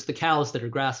 Of course, it's the cows that are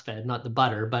grass-fed, not the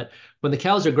butter. But when the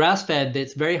cows are grass-fed,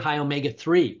 it's very high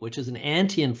omega-3, which is an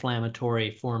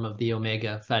anti-inflammatory form of the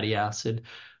omega fatty acid.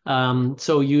 So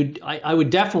I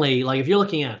would definitely, like, if you're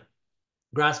looking at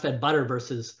grass-fed butter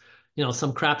versus,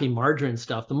 some crappy margarine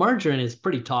stuff, the margarine is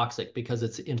pretty toxic because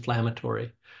it's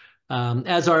inflammatory.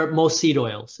 As are most seed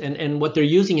oils. And what they're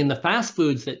using in the fast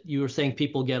foods that you were saying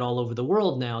people get all over the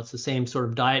world now, it's the same sort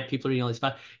of diet. People are eating all these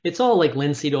fat. It's all like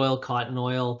linseed oil, cotton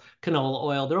oil, canola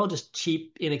oil. They're all just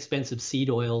cheap, inexpensive seed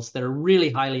oils that are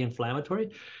really highly inflammatory.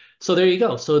 So there you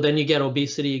go. So then you get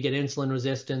obesity, you get insulin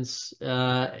resistance,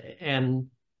 and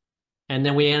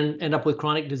then we end up with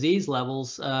chronic disease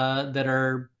levels that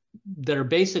are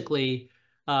basically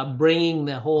bringing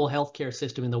the whole healthcare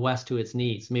system in the West to its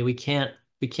knees. I mean, we can't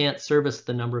service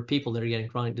the number of people that are getting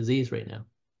chronic disease right now.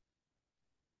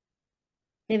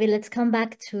 David, let's come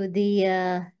back to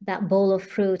the that bowl of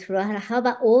fruit. How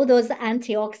about all those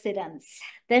antioxidants?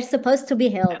 They're supposed to be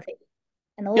healthy,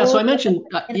 and all so I mentioned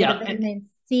the vitamin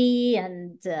C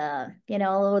and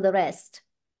all the rest.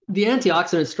 The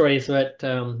antioxidant story is that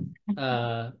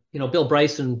Bill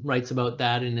Bryson writes about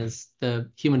that in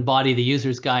the Human Body, the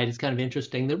User's Guide. It's kind of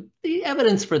interesting. The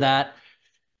evidence for that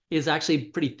is actually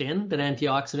pretty thin, that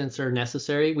antioxidants are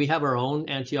necessary. We have our own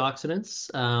antioxidants,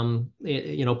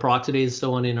 peroxidase,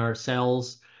 so on, in our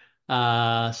cells,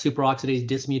 superoxidase,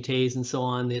 dismutase, and so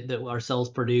on, that our cells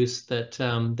produce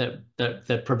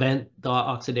that prevent the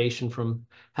oxidation from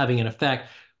having an effect.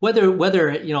 Whether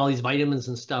all these vitamins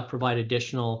and stuff provide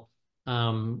additional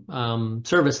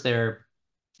service there,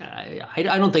 I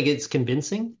don't think it's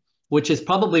convincing, which is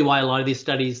probably why a lot of these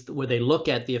studies where they look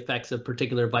at the effects of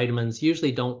particular vitamins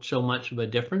usually don't show much of a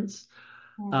difference.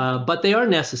 But they are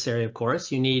necessary, of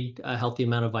course. You need a healthy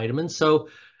amount of vitamins. So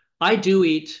I do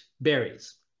eat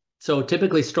berries. So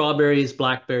typically strawberries,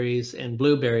 blackberries, and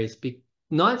blueberries,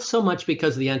 not so much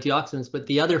because of the antioxidants, but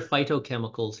the other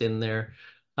phytochemicals in there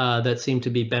that seem to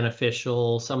be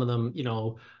beneficial. Some of them,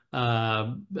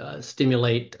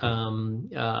 stimulate some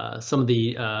of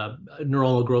the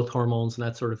neuronal growth hormones and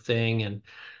that sort of thing. And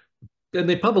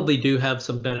they probably do have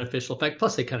some beneficial effect.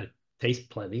 Plus, they kind of taste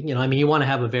plenty. You want to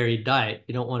have a varied diet.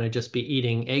 You don't want to just be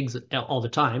eating eggs all the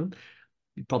time.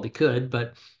 You probably could,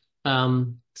 but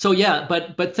so yeah,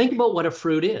 but think about what a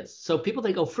fruit is. So people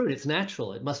think, oh, fruit, it's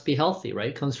natural. It must be healthy, right?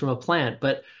 It comes from a plant.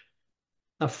 But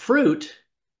a fruit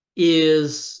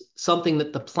is something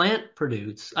that the plant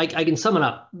produces. I can sum it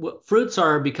up. Fruits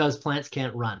are because plants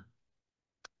can't run.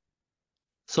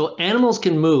 So animals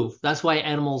can move. That's why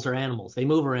animals are animals. They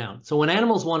move around. So when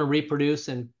animals want to reproduce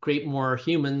and create more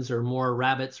humans or more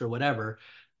rabbits or whatever,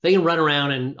 they can run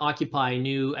around and occupy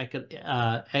new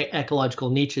ecological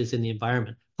niches in the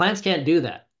environment. Plants can't do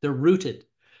that. They're rooted.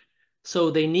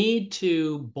 So they need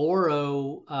to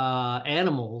borrow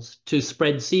animals to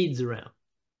spread seeds around.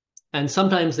 And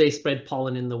sometimes they spread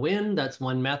pollen in the wind. That's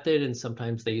one method. And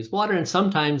sometimes they use water, and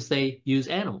sometimes they use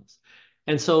animals.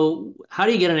 And so how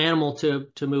do you get an animal to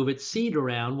move its seed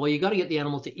around? Well, you got to get the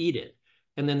animal to eat it.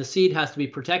 And then the seed has to be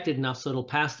protected enough so it'll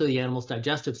pass through the animal's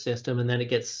digestive system, and then it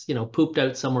gets, pooped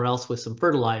out somewhere else with some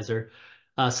fertilizer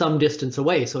some distance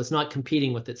away. So it's not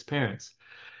competing with its parents.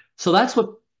 So that's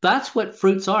what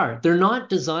fruits are. They're not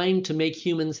designed to make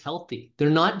humans healthy. They're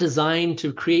not designed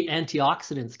to create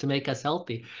antioxidants to make us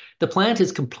healthy. The plant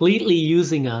is completely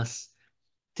using us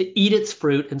to eat its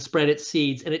fruit and spread its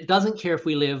seeds, and it doesn't care if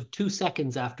we live 2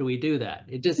 seconds after we do that.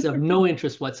 It just has no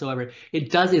interest whatsoever.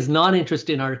 Is not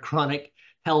interested in our chronic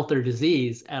health or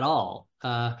disease at all.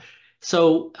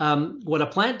 So what a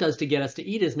plant does to get us to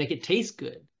eat is make it taste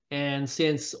good. And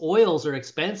since oils are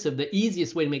expensive, the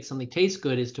easiest way to make something taste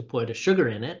good is to put a sugar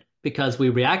in it, because we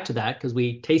react to that because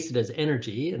we taste it as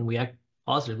energy and we act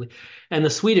positively. And the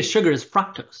sweetest sugar is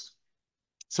fructose.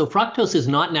 So fructose is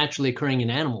not naturally occurring in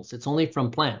animals. It's only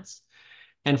from plants.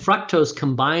 And fructose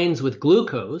combines with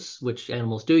glucose, which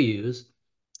animals do use.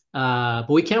 But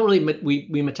we can't really, we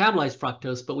metabolize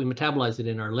fructose, but we metabolize it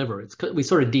in our liver. We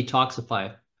sort of detoxify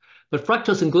it. But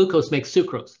fructose and glucose make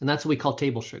sucrose, and that's what we call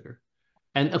table sugar.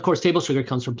 And of course, table sugar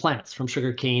comes from plants, from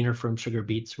sugar cane or from sugar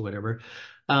beets or whatever.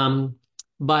 So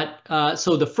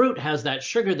the fruit has that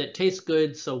sugar that tastes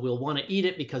good, so we'll want to eat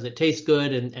it because it tastes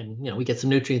good, and we get some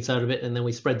nutrients out of it, and then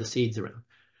we spread the seeds around.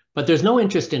 But there's no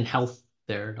interest in health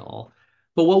there at all.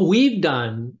 But what we've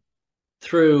done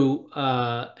through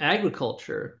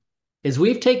agriculture is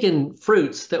we've taken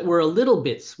fruits that were a little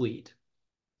bit sweet.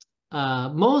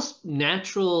 Most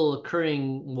natural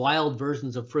occurring wild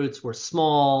versions of fruits were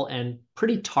small and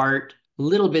pretty tart, a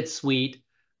little bit sweet,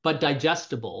 but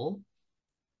digestible.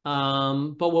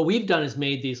 But what we've done is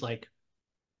made these, like,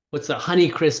 what's the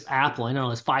Honeycrisp apple? I know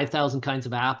there's 5,000 kinds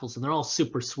of apples, and they're all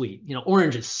super sweet.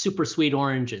 Oranges, super sweet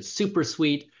oranges, super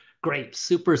sweet grapes,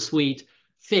 super sweet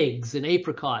figs and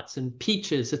apricots and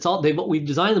peaches. We've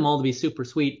designed them all to be super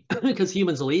sweet because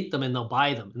humans will eat them and they'll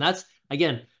buy them. And that's,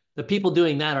 again, the people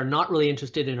doing that are not really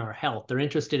interested in our health. They're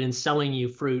interested in selling you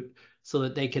fruit so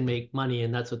that they can make money,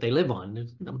 and that's what they live on.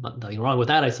 There's nothing wrong with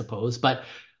that, I suppose. But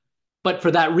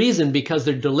for that reason, because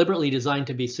they're deliberately designed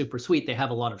to be super sweet, they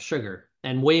have a lot of sugar,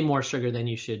 and way more sugar than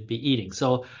you should be eating.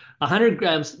 So 100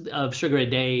 grams of sugar a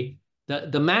day,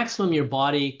 the maximum your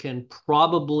body can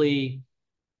probably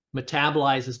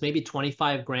metabolize is maybe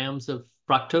 25 grams of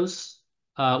fructose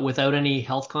without any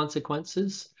health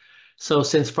consequences. So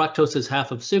since fructose is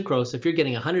half of sucrose, if you're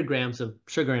getting 100 grams of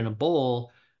sugar in a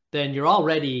bowl, then you're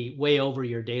already way over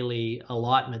your daily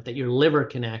allotment that your liver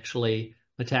can actually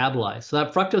metabolize. So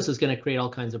that fructose is going to create all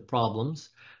kinds of problems.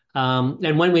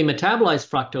 And when we metabolize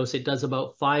fructose, it does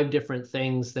about 5 different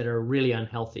things that are really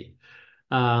unhealthy.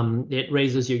 It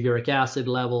raises your uric acid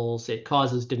levels. It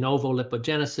causes de novo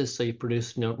lipogenesis, so you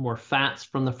produce more fats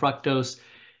from the fructose.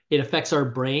 It affects our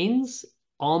brains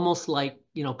almost like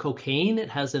cocaine. It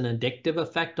has an addictive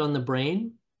effect on the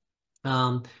brain.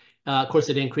 Of course,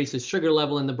 it increases sugar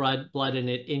level in the blood, and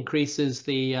it increases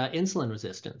the insulin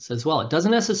resistance as well. It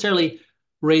doesn't necessarily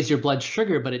raise your blood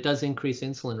sugar, but it does increase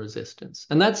insulin resistance.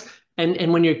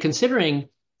 And when you're considering,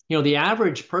 the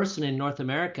average person in North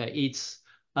America eats,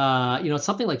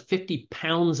 something like 50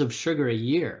 pounds of sugar a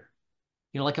year,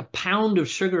 like a pound of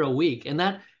sugar a week. And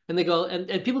they go,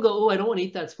 and people go, oh, I don't want to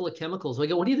eat that. It's full of chemicals. I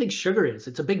go, what do you think sugar is?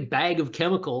 It's a big bag of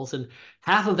chemicals, and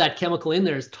half of that chemical in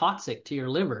there is toxic to your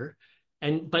liver.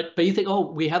 But you think,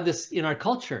 oh, we have this in our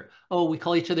culture. Oh, we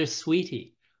call each other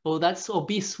sweetie. Oh,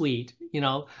 be sweet.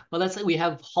 Well, we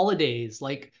have holidays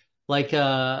like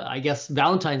I guess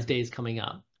Valentine's Day is coming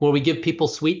up, where we give people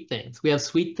sweet things. We have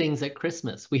sweet things at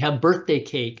Christmas. We have birthday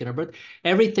cake, and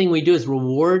everything we do is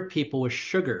reward people with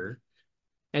sugar.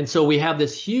 And so we have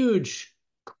this huge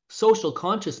social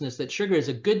consciousness that sugar is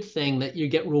a good thing that you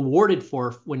get rewarded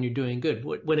for when you're doing good.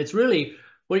 When it's really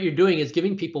what you're doing is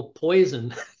giving people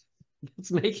poison.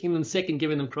 It's making them sick and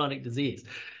giving them chronic disease.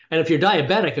 And if you're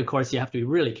diabetic, of course, you have to be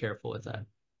really careful with that.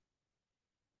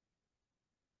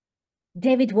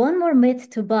 David, one more myth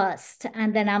to bust,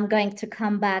 and then I'm going to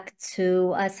come back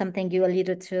to something you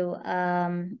alluded to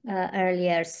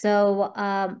earlier. So,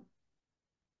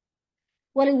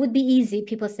 well, it would be easy.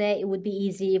 People say it would be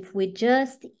easy if we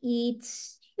just eat,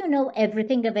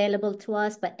 everything available to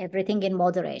us, but everything in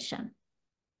moderation.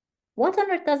 What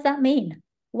on earth does that mean?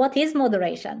 What is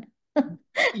moderation? Can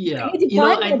Yeah, you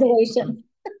define moderation?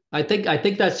 I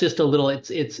think that's just a little,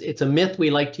 it's a myth we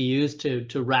like to use to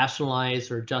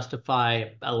rationalize or justify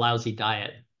a lousy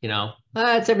diet.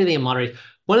 It's everything in moderation.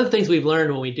 One of the things we've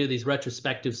learned when we do these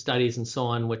retrospective studies and so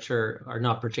on, which are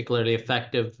not particularly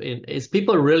effective, is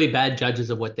people are really bad judges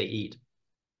of what they eat.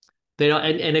 They don't,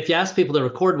 and if you ask people to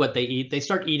record what they eat, they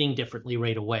start eating differently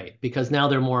right away because now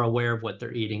they're more aware of what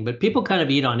they're eating. But people kind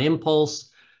of eat on impulse.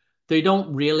 They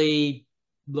don't really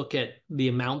look at the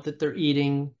amount that they're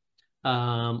eating,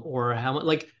 or how much.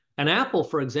 Like an apple,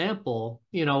 for example,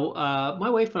 my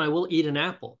wife and I will eat an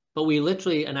apple, but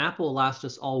an apple will last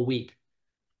us all week.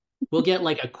 We'll get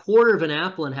like a quarter of an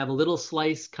apple and have a little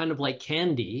slice, kind of like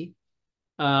candy,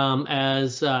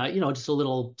 as just a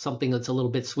little something that's a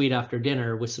little bit sweet after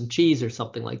dinner with some cheese or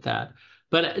something like that.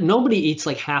 But nobody eats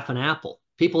like half an apple.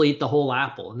 People eat the whole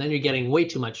apple, and then you're getting way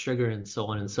too much sugar and so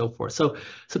on and so forth. So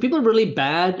people are really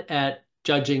bad at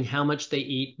judging how much they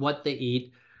eat, what they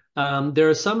eat. There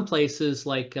are some places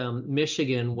like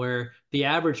Michigan where the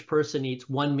average person eats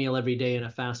one meal every day in a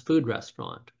fast food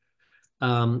restaurant.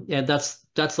 And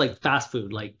that's like fast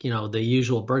food, like the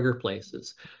usual burger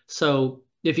places. So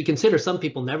if you consider some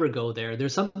people never go there,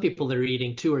 there's some people that are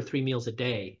eating 2 or 3 meals a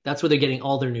day. That's where they're getting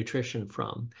all their nutrition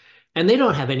from, and they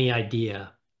don't have any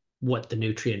idea what the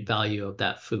nutrient value of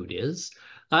that food is.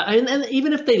 And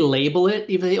even if they label it,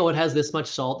 even though it has this much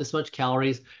salt, this much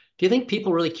calories, do you think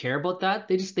people really care about that?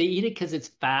 They eat it because it's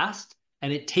fast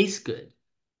and it tastes good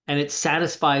and it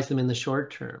satisfies them in the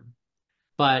short term.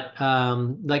 But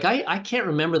like I can't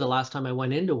remember the last time I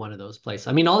went into one of those places.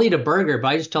 I mean, I'll eat a burger, but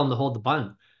I just tell them to hold the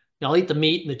bun. I'll eat the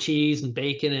meat and the cheese and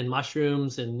bacon and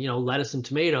mushrooms and lettuce and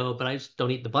tomato, but I just don't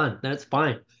eat the bun. That's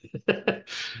fine.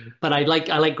 But I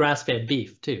like grass-fed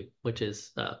beef too, which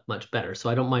is much better. So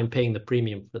I don't mind paying the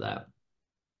premium for that.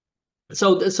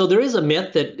 So there is a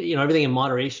myth that everything in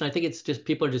moderation. I think it's just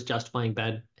people are just justifying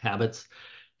bad habits.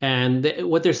 And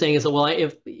what they're saying is that, well,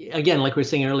 if again, like we were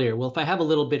saying earlier, well, if I have a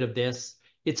little bit of this,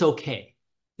 it's okay.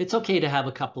 It's okay to have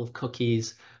a couple of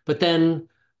cookies. But then,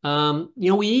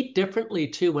 we eat differently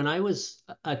too. When I was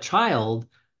a child,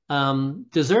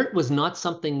 dessert was not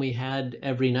something we had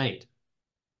every night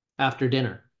after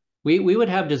dinner. We would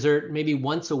have dessert maybe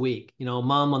once a week.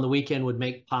 Mom on the weekend would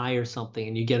make pie or something,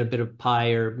 and you get a bit of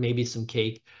pie or maybe some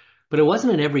cake. But it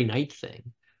wasn't an every night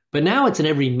thing. But now it's an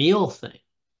every meal thing.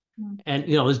 And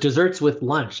there's desserts with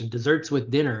lunch and desserts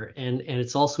with dinner, and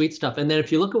it's all sweet stuff. And then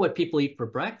if you look at what people eat for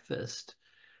breakfast,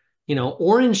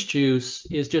 orange juice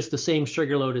is just the same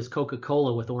sugar load as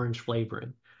Coca-Cola with orange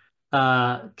flavoring.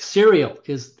 Cereal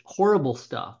is horrible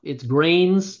stuff. It's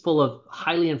grains full of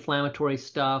highly inflammatory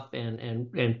stuff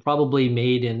and probably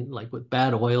made in like with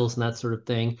bad oils and that sort of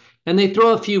thing. And they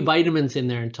throw a few vitamins in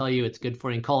there and tell you it's good for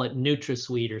you and call it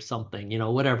NutraSweet or something,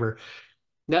 whatever.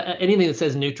 Anything that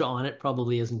says Nutra on it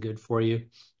probably isn't good for you,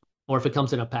 or if it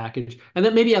comes in a package. And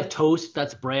then maybe you have toast,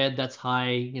 that's bread, that's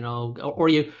high, or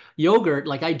yogurt.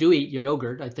 Like I do eat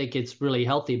yogurt. I think it's really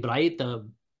healthy, but I eat the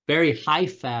very high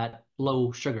fat,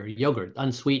 low sugar yogurt,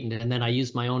 unsweetened, and then I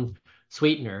use my own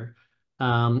sweetener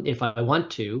if I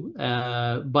want to.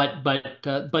 But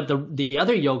the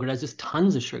other yogurt has just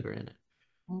tons of sugar in it.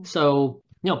 So,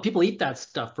 people eat that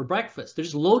stuff for breakfast. They're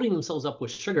just loading themselves up with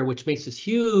sugar, which makes this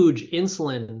huge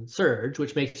insulin surge,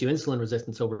 which makes you insulin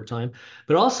resistance over time,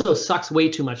 but also sucks way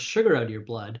too much sugar out of your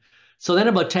blood. So then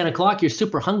about 10 o'clock, you're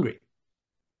super hungry.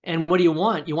 And what do you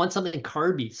want? You want something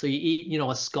carby. So you eat,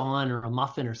 a scone or a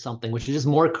muffin or something, which is just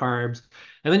more carbs.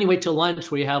 And then you wait till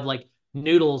lunch where you have like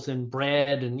noodles and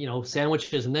bread and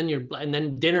sandwiches, and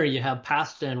then dinner you have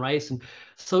pasta and rice. And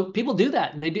so people do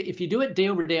that. And if you do it day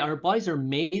over day, our bodies are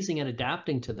amazing at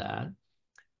adapting to that.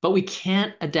 But we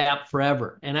can't adapt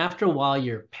forever. And after a while,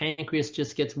 your pancreas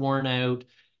just gets worn out,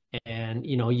 and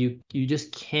you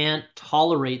just can't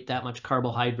tolerate that much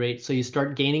carbohydrate. So you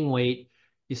start gaining weight.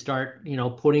 You start, you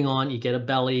get a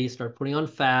belly, you start putting on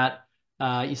fat,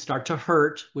 you start to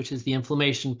hurt, which is the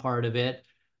inflammation part of it.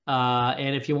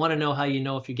 And if you want to know how you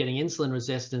know if you're getting insulin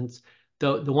resistance,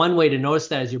 the one way to notice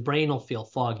that is your brain will feel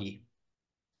foggy.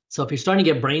 So if you're starting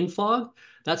to get brain fog,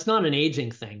 that's not an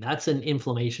aging thing. That's an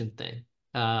inflammation thing.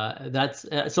 It's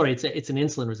an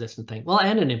insulin resistant thing. Well,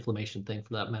 and an inflammation thing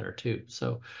for that matter too.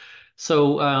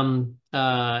 Those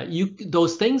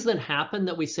things that happen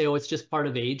that we say, oh, it's just part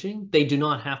of aging, they do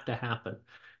not have to happen.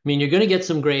 I mean, you're going to get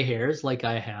some gray hairs like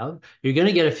I have. You're going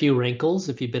to get a few wrinkles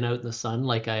if you've been out in the sun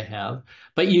like I have.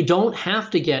 But you don't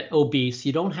have to get obese.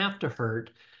 You don't have to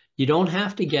hurt. You don't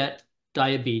have to get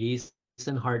diabetes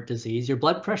and heart disease. Your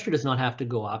blood pressure does not have to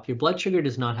go up. Your blood sugar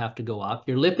does not have to go up.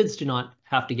 Your lipids do not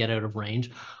have to get out of range.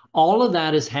 All of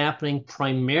that is happening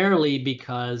primarily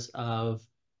because of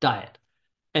diet.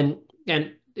 And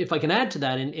if I can add to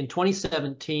that, in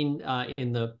 2017,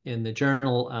 in the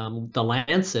journal, The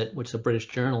Lancet, which is a British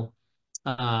journal,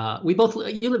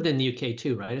 you lived in the UK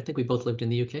too, right? I think we both lived in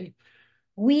the UK.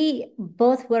 We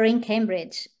both were in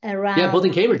Cambridge Yeah, both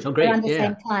in Cambridge. Oh, around great. the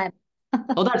same Yeah. time.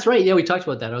 Oh, that's right. Yeah, we talked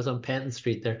about that. I was on Panton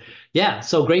Street there. Yeah,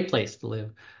 so great place to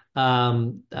live.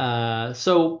 Um, uh,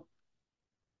 so,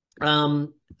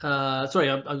 sorry,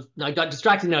 I got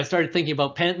distracted now. I started thinking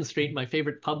about Panton Street, my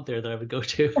favorite pub there that I would go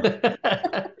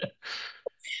to.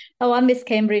 Oh, I miss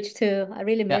Cambridge too. I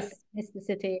really Yeah. miss the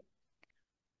city.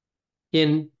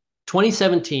 In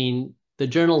 2017, the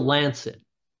journal Lancet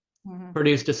Mhm.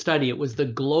 produced a study. It was the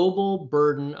global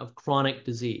burden of chronic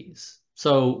disease.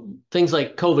 So things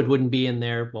like COVID wouldn't be in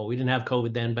there. Well, we didn't have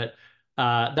COVID then, but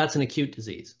that's an acute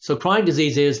disease. So chronic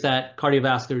disease is that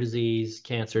cardiovascular disease,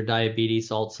 cancer, diabetes,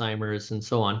 Alzheimer's, and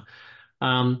so on.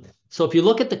 So if you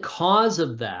look at the cause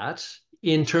of that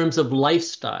in terms of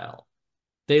lifestyle,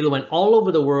 they went all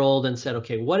over the world and said,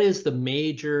 okay, what is the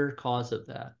major cause of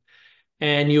that?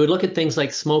 And you would look at things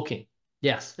like smoking.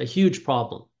 Yes, a huge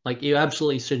problem. Like you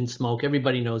absolutely shouldn't smoke.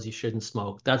 Everybody knows you shouldn't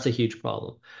smoke. That's a huge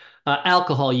problem.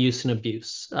 Alcohol use and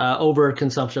abuse.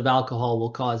 Overconsumption of alcohol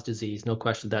will cause disease, no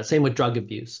question of that. Same with drug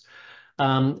abuse.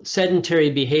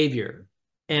 Sedentary behavior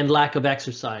and lack of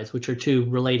exercise, which are two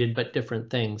related but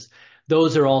different things.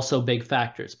 Those are also big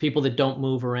factors. People that don't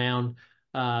move around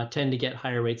tend to get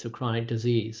higher rates of chronic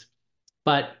disease.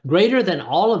 But greater than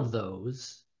all of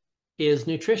those is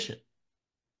nutrition.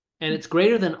 And it's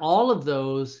greater than all of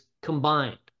those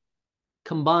combined.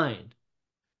 Combined.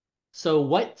 So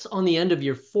what's on the end of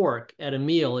your fork at a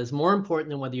meal is more important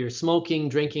than whether you're smoking,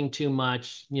 drinking too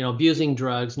much, abusing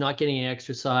drugs, not getting any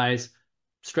exercise,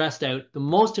 stressed out. The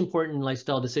most important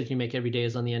lifestyle decision you make every day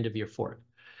is on the end of your fork.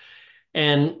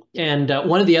 And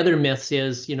one of the other myths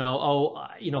is, if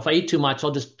I eat too much,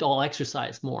 I'll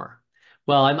exercise more.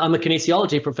 Well, I'm a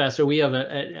kinesiology professor. We have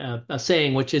a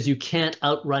saying, which is you can't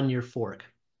outrun your fork.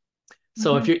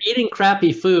 So if Mhm. you're eating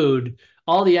crappy food,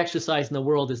 all the exercise in the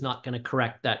world is not going to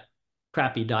correct that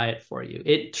crappy diet for you.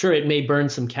 It may burn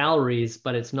some calories,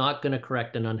 but it's not going to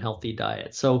correct an unhealthy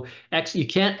diet. So you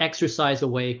can't exercise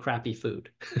away crappy food.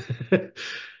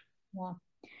 Yeah.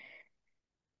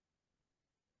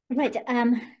 Right.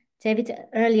 David,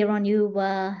 earlier on you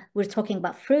were talking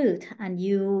about fruit and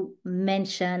you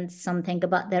mentioned something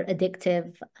about their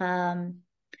addictive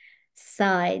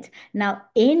side. Now,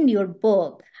 in your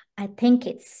book, I think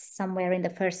it's somewhere in the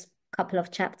first couple of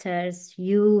chapters,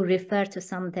 you refer to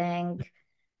something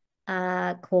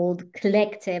called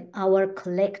our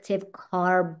collective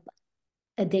carb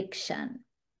addiction.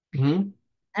 Mhm.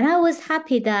 And I was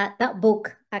happy that that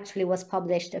book actually was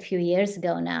published a few years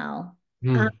ago now.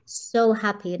 I'm Mhm. so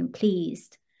happy and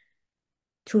pleased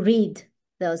to read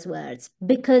those words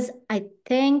because I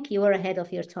think you are ahead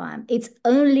of your time. It's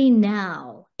only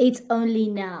now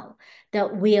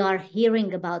that we are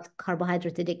hearing about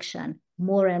carbohydrate addiction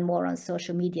more and more on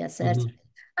social media search Mhm.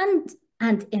 and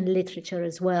and in literature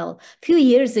as well. A few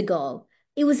years ago,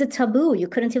 it was a taboo. You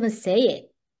couldn't even say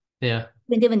it. Yeah.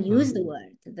 You couldn't even use the Mhm.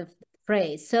 word, the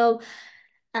phrase. So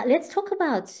let's talk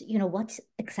about, what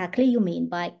exactly you mean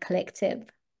by collective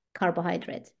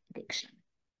carbohydrate addiction.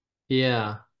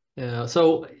 Yeah. Yeah.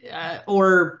 So,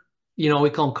 or, we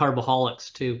call them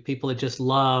carboholics too. People that just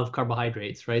love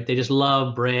carbohydrates, right? They just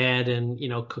love bread and,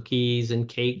 cookies and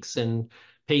cakes and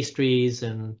pastries.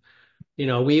 And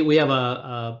we have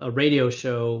a radio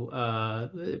show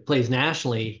it plays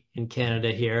nationally in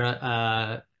Canada here,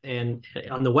 and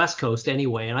on the West Coast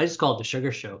anyway. And I just call it the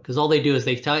Sugar Show because all they do is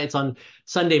it's on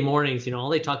Sunday mornings. All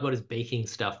they talk about is baking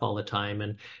stuff all the time.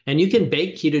 And you can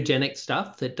bake ketogenic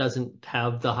stuff that doesn't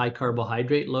have the high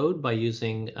carbohydrate load by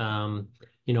using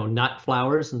nut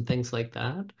flours and things like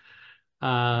that.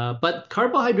 But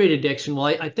carbohydrate addiction, well,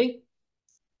 I think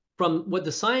from what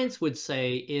the science would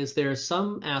say is there are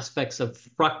some aspects of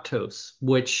fructose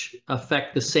which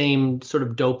affect the same sort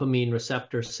of dopamine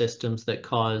receptor systems that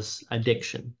cause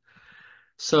addiction.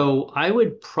 So I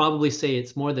would probably say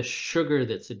it's more the sugar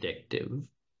that's addictive,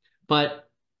 but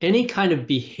any kind of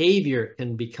behavior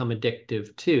can become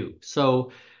addictive too.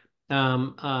 So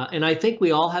and I think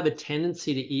we all have a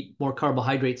tendency to eat more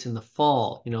carbohydrates in the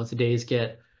fall. As the days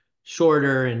get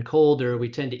shorter and colder, we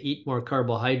tend to eat more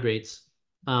carbohydrates.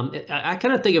 I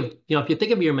kind of think of, if you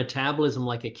think of your metabolism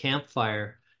like a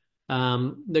campfire,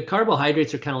 the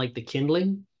carbohydrates are kind of like the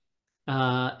kindling,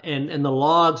 and the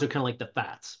logs are kind of like the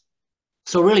fats.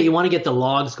 So really, you want to get the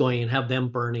logs going and have them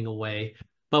burning away.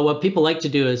 But what people like to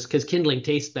do is, because kindling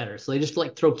tastes better, so they just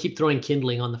like keep throwing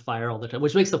kindling on the fire all the time,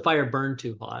 which makes the fire burn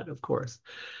too hot, of course.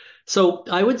 So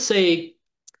I would say,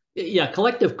 yeah,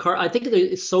 I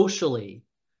think socially,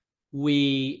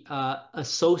 we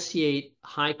associate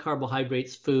high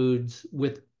carbohydrates foods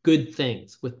with good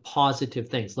things, with positive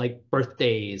things like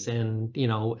birthdays and,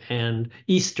 and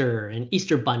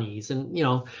Easter bunnies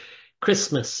and,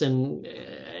 Christmas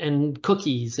and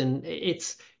cookies. And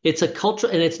it's a culture,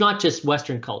 and it's not just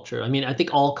Western culture. I mean, I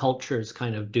think all cultures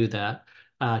kind of do that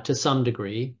to some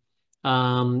degree.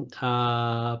 Perhaps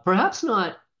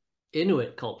not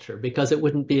Inuit culture, because it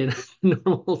wouldn't be a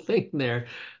normal thing there.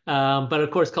 But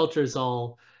of course,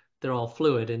 they're all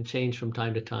fluid and change from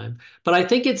time to time. But I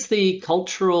think it's the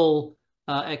cultural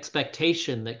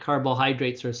expectation that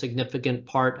carbohydrates are a significant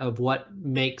part of what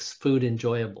makes food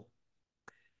enjoyable.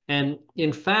 And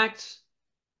in fact,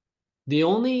 there's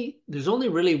only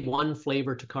really one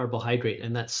flavor to carbohydrate,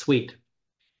 and that's sweet.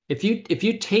 If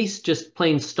you taste just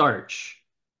plain starch,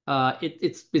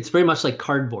 it's very much like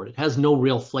cardboard. It has no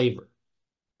real flavor.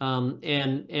 And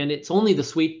it's only the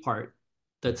sweet part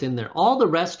that's in there. All the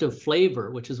rest of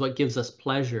flavor, which is what gives us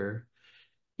pleasure,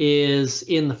 is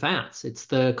in the fats. It's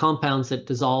the compounds that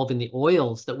dissolve in the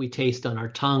oils that we taste on our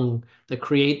tongue that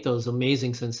create those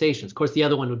amazing sensations. Of course, the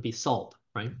other one would be salt,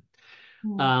 right?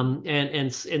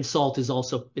 And salt is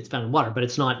also, it's found in water, but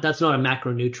that's not a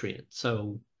macronutrient.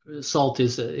 So salt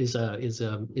is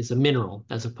a mineral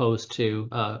as opposed to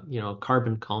a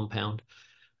carbon compound.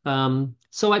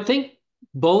 So I think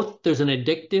both there's an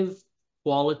addictive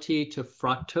quality to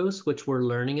fructose, which we're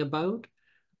learning about.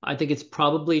 I think it's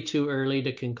probably too early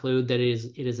to conclude that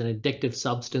it is an addictive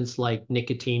substance like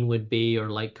nicotine would be or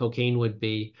like cocaine would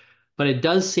be, but it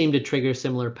does seem to trigger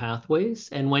similar pathways.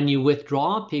 And when you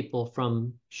withdraw people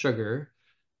from sugar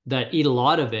that eat a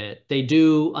lot of it, they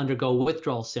do undergo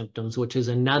withdrawal symptoms, which is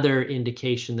another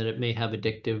indication that it may have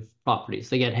addictive properties.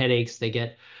 They get headaches, they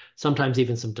get sometimes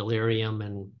even some delirium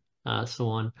and so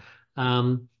on.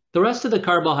 The rest of the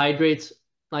carbohydrates,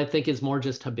 I think, is more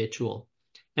just habitual.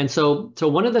 And so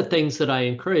one of the things that I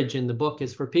encourage in the book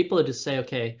is for people to just say,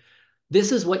 okay,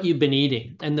 this is what you've been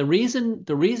eating. And the reason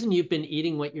you've been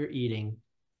eating what you're eating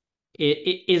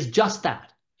it is just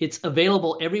that. It's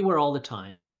available everywhere all the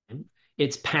time.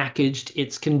 It's packaged,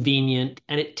 it's convenient,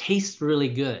 and it tastes really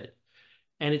good.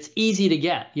 And it's easy to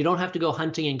get. You don't have to go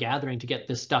hunting and gathering to get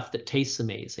this stuff that tastes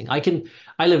amazing.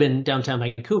 I live in downtown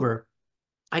Vancouver.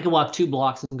 I can walk 2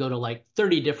 blocks and go to like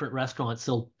 30 different restaurants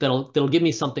that'll give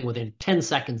me something within 10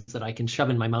 seconds that I can shove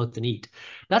in my mouth and eat.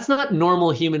 That's not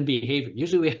normal human behavior.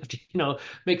 Usually we have to,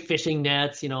 make fishing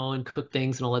nets, and cook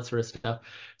things and all that sort of stuff.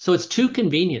 So it's too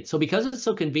convenient. So because it's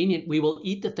so convenient, we will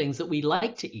eat the things that we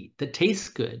like to eat that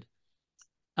taste good.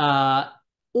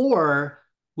 Or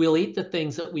we'll eat the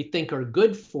things that we think are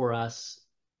good for us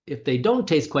if they don't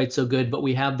taste quite so good, but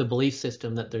we have the belief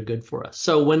system that they're good for us.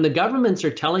 So when the governments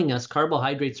are telling us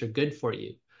carbohydrates are good for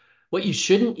you, what you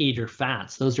shouldn't eat are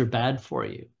fats. Those are bad for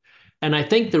you. And I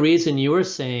think the reason you were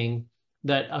saying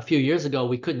that a few years ago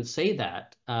we couldn't say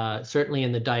that, certainly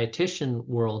in the dietitian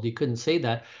world, you couldn't say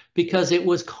that because it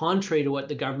was contrary to what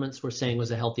the governments were saying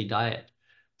was a healthy diet.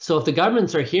 So if the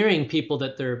governments are hearing people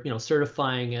that they're,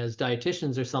 certifying as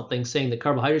dietitians or something saying that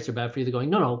carbohydrates are bad for you, they're going,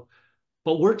 no,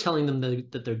 but we're telling them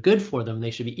that they're good for them. They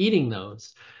should be eating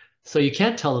those. So you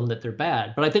can't tell them that they're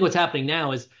bad. But I think what's happening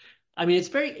now is, I mean, it's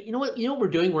very, what we're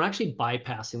doing? We're actually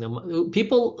bypassing them.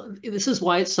 People, this is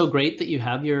why it's so great that you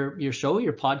have your show,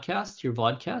 your podcast, your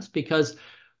vodcast, because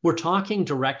we're talking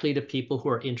directly to people who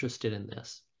are interested in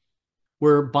this.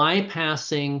 We're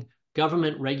bypassing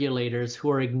government regulators who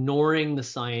are ignoring the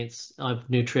science of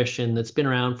nutrition that's been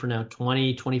around for now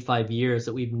 20, 25 years,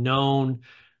 that we've known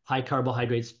high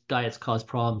carbohydrates diets cause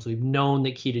problems. We've known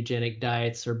that ketogenic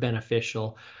diets are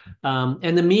beneficial.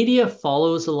 And the media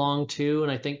follows along too.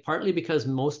 And I think partly because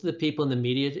most of the people in the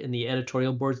media, in the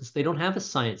editorial boards, they don't have a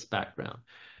science background.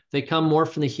 They come more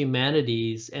from the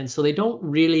humanities. And so they don't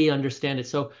really understand it.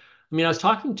 So, I mean, I was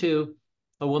talking to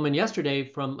a woman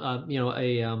yesterday from,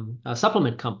 a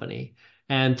supplement company,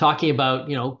 and talking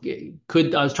about,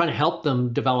 I was trying to help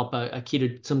them develop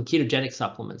some ketogenic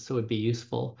supplements that would be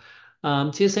useful.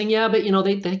 So you're saying, yeah, but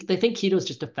they think keto is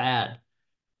just a fad.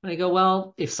 And I go,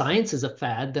 well, if science is a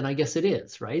fad, then I guess it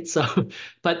is, right? So,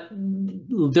 but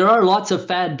there are lots of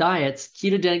fad diets.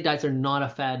 Ketogenic diets are not a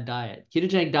fad diet.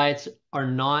 Ketogenic diets are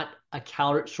not a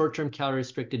short-term calorie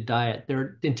restricted diet.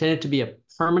 They're intended to be a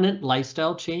permanent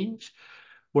lifestyle change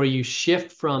where you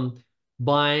shift from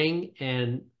buying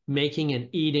and making and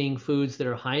eating foods that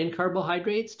are high in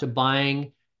carbohydrates to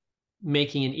buying,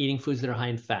 making and eating foods that are high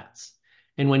in fats.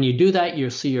 And when you do that, you'll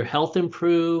see your health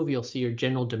improve, you'll see your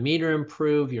general demeanor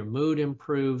improve, your mood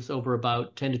improves over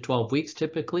about 10 to 12 weeks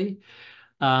typically.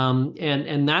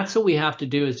 And that's what we have to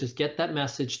do, is just get that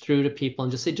message through to people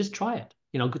and just say, just try it.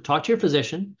 Talk to your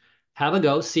physician, have a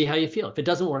go, see how you feel. If it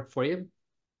doesn't work for you,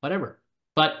 whatever.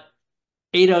 But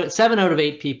 7 out of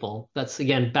 8 people, that's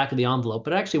again back of the envelope,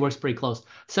 but it actually works pretty close.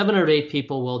 7 out of 8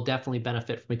 people will definitely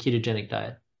benefit from a ketogenic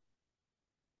diet.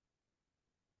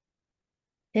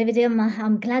 David,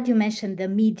 I'm glad you mentioned the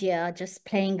media just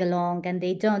playing along, and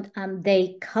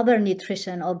they cover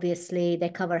nutrition, obviously, they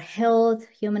cover health,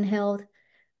 human health,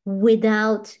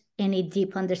 without any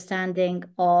deep understanding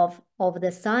of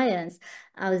the science.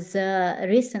 I was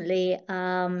recently,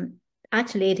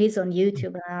 actually, it is on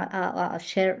YouTube. I'll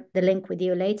share the link with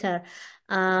you later.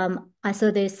 I saw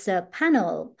this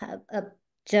panel, a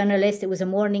journalist. It was a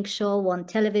morning show on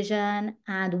television,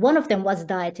 and one of them was a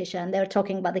dietitian. They were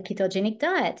talking about the ketogenic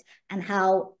diet and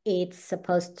how it's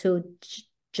supposed to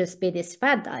just be this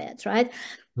fad diet, right?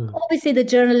 Obviously, the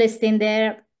journalists in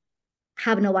there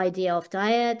have no idea of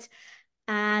diet,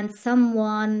 and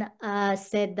someone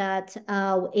said that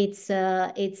it's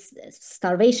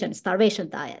starvation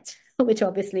diet, which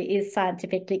obviously is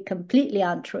scientifically completely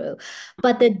untrue.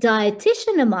 But the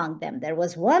dietitian among them, there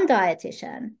was one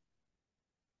dietitian,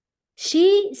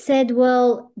 she said,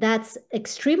 well, that's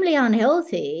extremely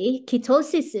unhealthy.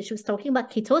 Ketosis, she was talking about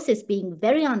ketosis being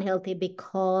very unhealthy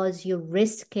because you're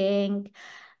risking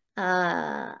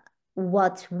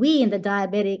what we in the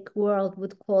diabetic world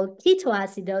would call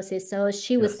ketoacidosis. So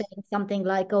she was saying something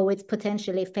like, oh, it's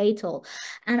potentially fatal.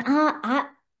 And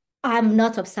I'm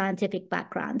not of scientific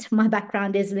background. My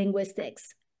background is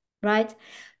linguistics, right?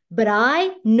 But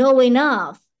I know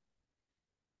enough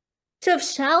to have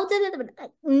shouted at them,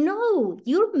 no,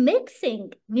 you're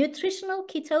mixing nutritional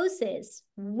ketosis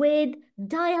with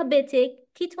diabetic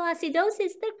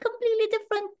ketoacidosis. They're completely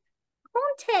different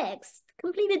contexts,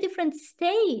 completely different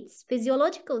states,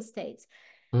 physiological states.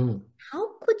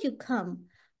 How could you come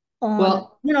on,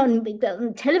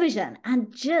 on television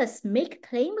and just make a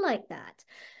claim like that?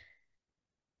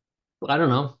 I don't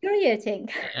know. Infuriating.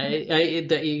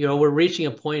 We're reaching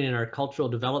a point in our cultural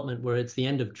development where it's the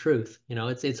end of truth.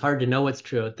 It's hard to know what's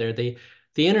true out there. The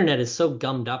internet is so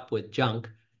gummed up with junk,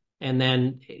 and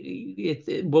then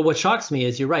well, what shocks me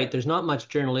is you're right. There's not much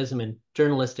journalism and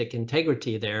journalistic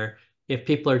integrity there if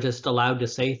people are just allowed to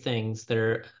say things that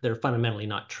are fundamentally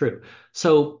not true.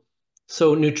 So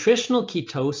nutritional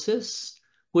ketosis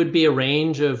would be a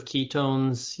range of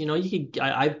ketones.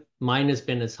 Mine has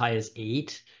been as high as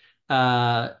 8.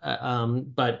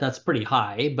 But that's pretty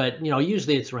high. But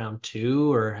usually it's around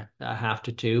 2 or a half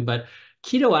to 2. But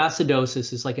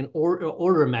ketoacidosis is like an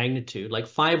order of magnitude, like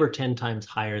 5 or 10 times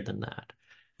higher than that.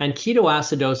 And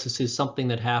ketoacidosis is something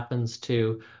that happens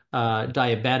to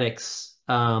diabetics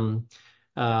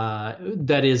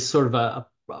that is sort of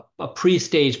a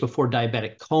pre-stage before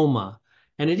diabetic coma.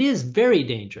 And it is very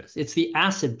dangerous. It's the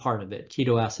acid part of it,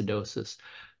 ketoacidosis.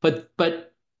 But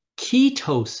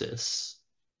ketosis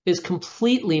is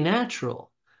completely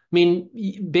natural. I mean,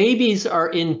 babies are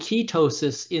in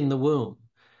ketosis in the womb.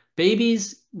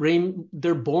 Babies,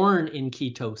 they're born in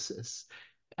ketosis.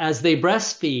 As they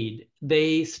breastfeed,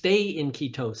 they stay in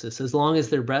ketosis as long as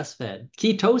they're breastfed.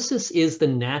 Ketosis is the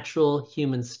natural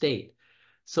human state.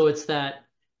 So it's that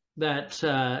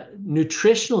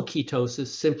nutritional ketosis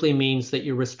simply means that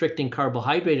you're restricting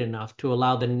carbohydrate enough to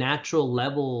allow the natural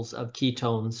levels of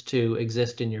ketones to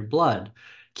exist in your blood.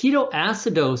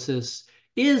 Ketoacidosis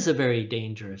is a very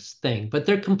dangerous thing, but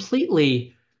they're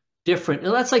completely different.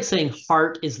 Now, that's like saying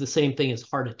heart is the same thing as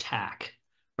heart attack,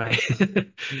 right?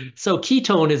 So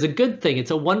ketone is a good thing.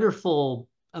 It's a wonderful,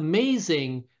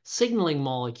 amazing signaling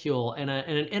molecule and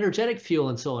an energetic fuel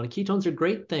and so on. Ketones are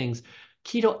great things.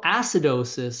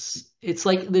 Ketoacidosis, it's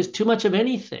like there's too much of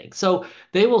anything. So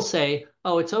they will say,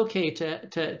 oh, it's okay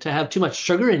to have too much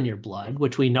sugar in your blood,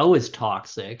 which we know is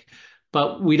toxic,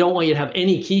 but we don't want you to have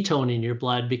any ketone in your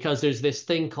blood because there's this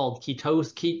thing called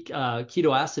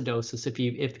ketoacidosis if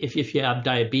you have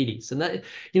diabetes. And that,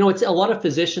 it's a lot of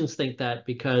physicians think that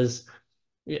because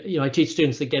I teach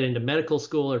students that get into medical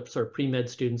school or sort of pre-med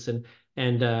students, and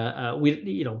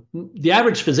the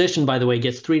average physician, by the way,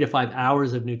 gets 3 to 5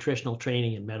 hours of nutritional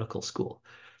training in medical school.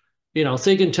 So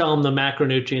you can tell them the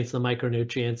macronutrients, the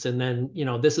micronutrients, and then,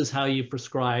 this is how you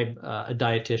prescribe a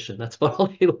dietitian. That's what all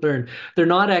they learn. They're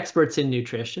not experts in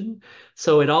nutrition.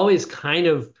 So it always kind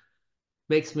of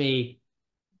makes me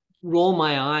roll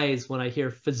my eyes when I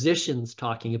hear physicians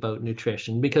talking about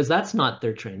nutrition, because that's not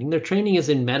their training. Their training is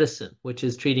in medicine, which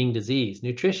is treating disease.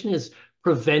 Nutrition is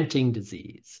preventing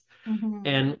disease.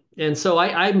 Mhm. And so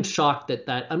I'm shocked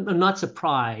that I'm not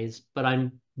surprised, but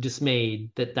I'm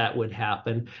dismayed that that would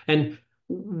happen. And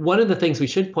one of the things we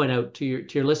should point out to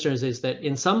your listeners is that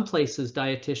in some places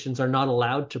dietitians are not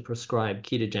allowed to prescribe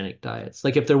ketogenic diets.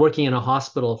 Like if they're working in a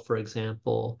hospital, for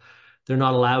example, they're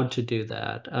not allowed to do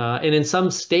that. And in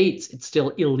some states, it's still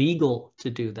illegal to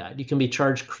do that. You can be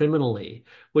charged criminally,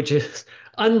 which is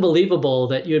unbelievable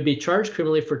that you would be charged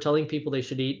criminally for telling people they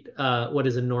should eat what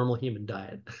is a normal human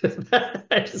diet.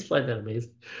 I just find that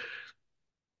amazing.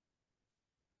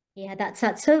 Yeah, that's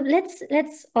that. So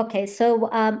let's okay. So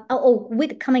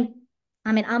with coming,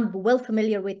 I mean, I'm well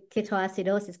familiar with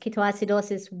ketoacidosis.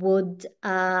 Ketoacidosis would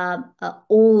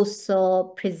also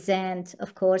present,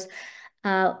 of course,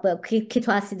 well,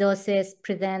 ketoacidosis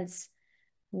presents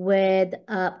with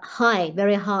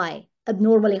very high,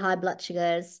 abnormally high blood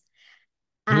sugars,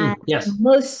 and Yes.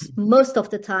 most of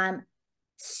the time,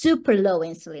 super low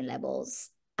insulin levels.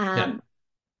 Yeah.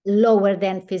 Lower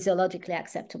than physiologically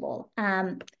acceptable.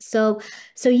 So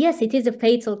yes, it is a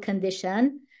fatal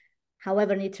condition.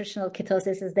 However, nutritional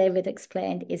ketosis, as David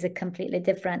explained, is a completely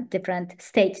different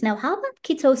state. Now, how about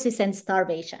ketosis and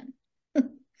starvation?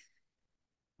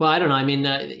 Well, I don't know. I mean,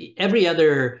 every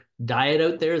other diet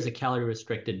out there is a calorie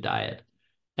restricted diet,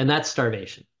 and that's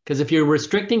starvation. Because if you're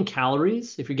restricting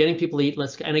calories, if you're getting people to eat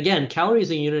less, and again, calorie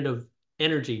is a unit of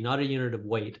energy, not a unit of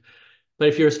weight. But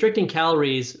if you're restricting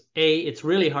calories, A, it's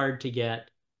really hard to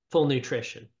get full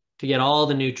nutrition, to get all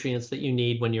the nutrients that you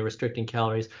need when you're restricting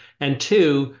calories. And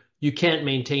two, you can't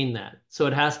maintain that. So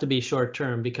it has to be short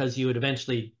term because you would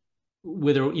eventually,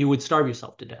 whether you would starve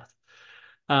yourself to death.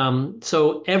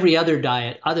 So every other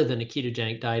diet other than a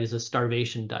ketogenic diet is a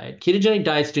starvation diet. Ketogenic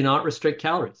diets do not restrict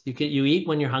calories. You eat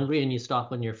when you're hungry and you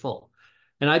stop when you're full.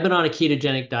 And I've been on a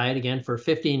ketogenic diet again for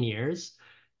 15 years.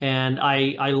 And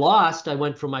I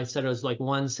went from, I said I was like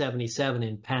 177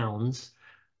 in pounds.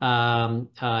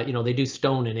 They do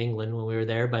stone in England when we were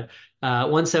there, but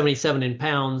 177 in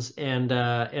pounds, and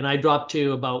I dropped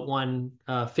to about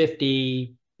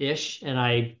 150 ish.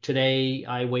 And today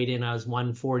I weighed in, I was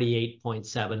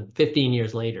 148.7, 15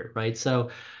 years later, right? So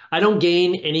I don't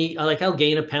gain any, like I'll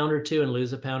gain a pound or two and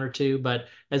lose a pound or two, but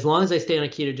as long as I stay on a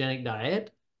ketogenic diet,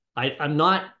 I'm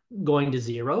not going to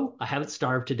zero. I haven't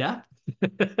starved to death.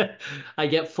 I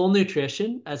get full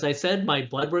nutrition. As I said, my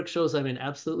blood work shows I'm in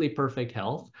absolutely perfect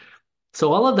health.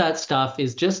 So all of that stuff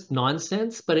is just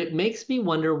nonsense, but it makes me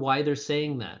wonder why they're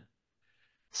saying that.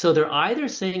 So they're either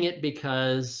saying it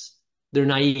because they're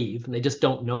naive and they just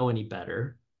don't know any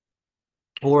better,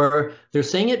 or they're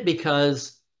saying it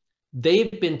because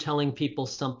they've been telling people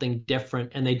something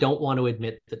different and they don't want to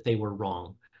admit that they were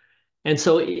wrong. And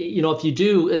so, if you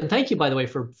do, and thank you, by the way,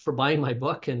 for buying my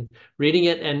book and reading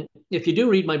it. And if you do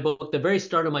read my book, the very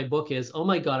start of my book is, oh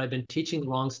my God, I've been teaching the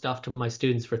wrong stuff to my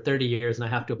students for 30 years and I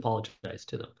have to apologize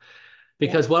to them. Yeah.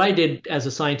 Because what I did as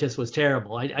a scientist was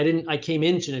terrible. I came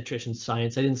into nutrition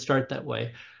science. I didn't start that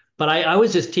way. But I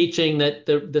was just teaching that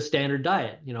the standard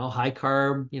diet, high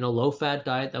carb, low fat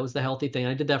diet, that was the healthy thing.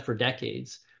 I did that for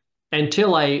decades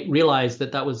until I realized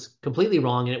that that was completely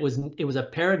wrong. And it was a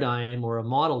paradigm or a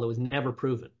model that was never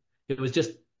proven. It was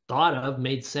just thought of,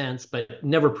 made sense, but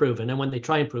never proven. And when they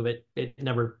try and prove it, it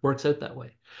never works out that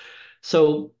way.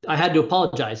 So I had to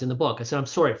apologize in the book. I said, I'm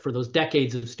sorry for those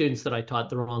decades of students that I taught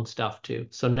the wrong stuff to.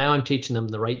 So now I'm teaching them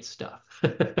the right stuff.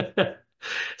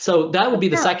 So that would be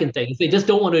the Now, second thing. If they just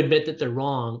don't want to admit that they're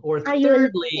wrong. Or are you allowed,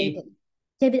 thirdly,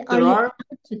 David, are there you are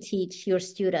allowed to teach your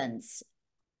students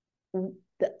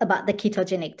about the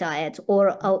ketogenic diet,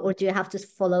 or do you have to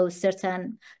follow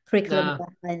certain curriculum nah,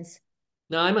 guidelines?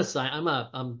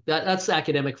 no, that's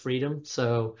academic freedom.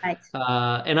 So, Right.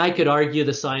 and I could argue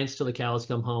the science till the cows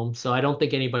come home. So I don't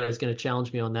think anybody's going to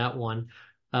challenge me on that one.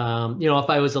 If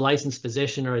I was a licensed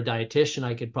physician or a dietitian,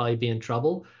 I could probably be in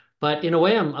trouble. But in a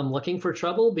way, I'm looking for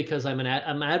trouble because I'm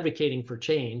advocating for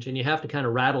change, and you have to kind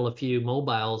of rattle a few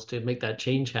mobiles to make that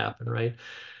change happen, right?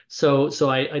 So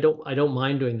I don't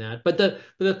mind doing that. But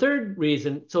the third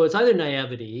reason, so it's either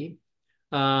naivety,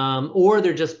 or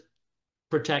they're just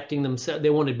protecting themselves. They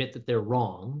won't admit that they're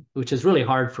wrong, which is really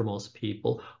hard for most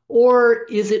people. Or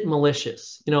is it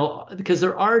malicious? Because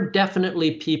there are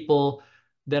definitely people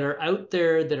that are out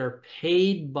there that are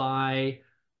paid by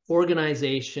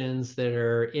organizations that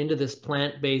are into this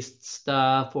plant-based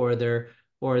stuff, or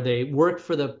they work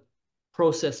for the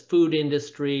processed food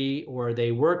industry, or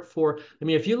they work for, I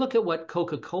mean, if you look at what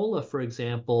Coca-Cola, for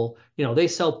example, they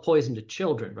sell poison to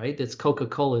children, right? That's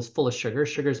Coca-Cola is full of sugar.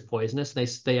 Sugar is poisonous.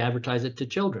 They advertise it to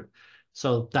children.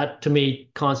 So that to me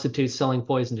constitutes selling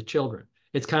poison to children.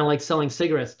 It's kind of like selling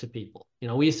cigarettes to people.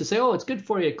 We used to say, oh, it's good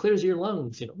for you. It clears your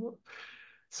lungs.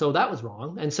 So that was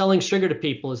wrong. And selling sugar to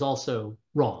people is also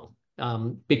wrong,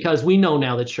 because we know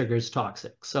now that sugar is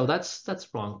toxic. So that's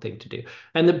wrong thing to do.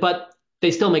 But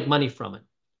they still make money from it.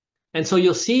 And so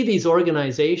you'll see these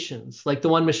organizations like the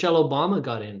one Michelle Obama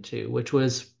got into, which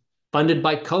was funded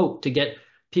by Coke to get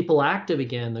people active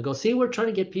again. They go, see, we're trying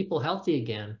to get people healthy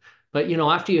again. But,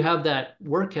 after you have that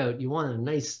workout, you want a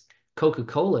nice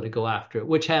Coca-Cola to go after it,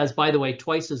 which has, by the way,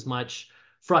 twice as much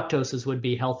fructose as would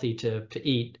be healthy to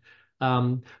eat.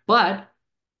 But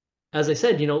as I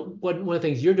said, one of the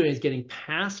things you're doing is getting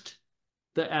past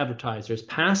the advertisers,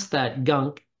 past that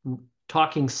gunk,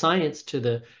 talking science to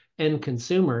the end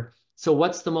consumer. So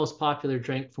what's the most popular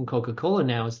drink from Coca-Cola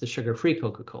now is the sugar-free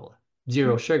Coca-Cola,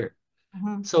 zero sugar.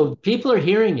 Mm-hmm. So people are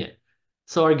hearing it.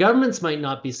 So our governments might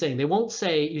not be saying, they won't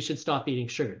say you should stop eating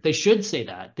sugar. They should say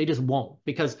that. They just won't,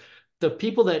 because the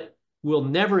people that will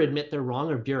never admit they're wrong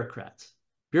are bureaucrats.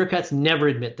 Bureaucrats never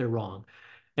admit they're wrong.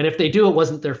 And if they do, it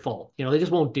wasn't their fault. They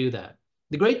just won't do that.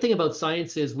 The great thing about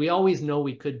science is we always know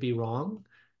we could be wrong.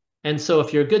 And so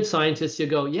if you're a good scientist, you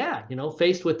go, yeah,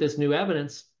 faced with this new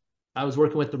evidence, I was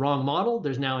working with the wrong model.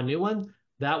 There's now a new one.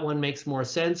 That one makes more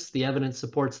sense. The evidence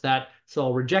supports that. So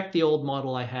I'll reject the old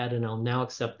model I had, and I'll now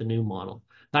accept the new model.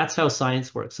 That's how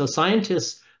science works. So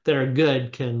scientists that are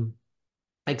good can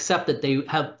accept that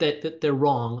that they're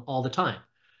wrong all the time.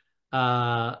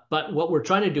 But what we're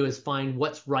trying to do is find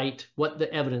what's right, what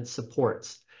the evidence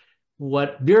supports.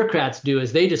 What bureaucrats do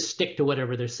is they just stick to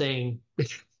whatever they're saying.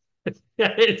 They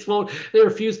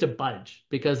refuse to budge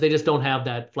because they just don't have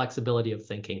that flexibility of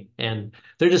thinking, and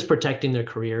they're just protecting their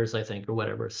careers, I think, or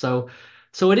whatever. So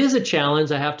it is a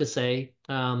challenge, I have to say.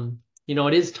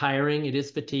 It is tiring, it is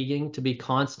fatiguing to be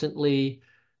constantly.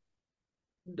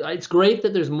 It's great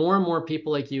that there's more and more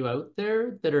people like you out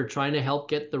there that are trying to help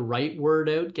get the right word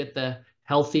out, get the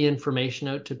healthy information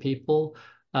out to people,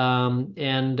 and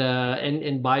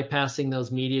bypassing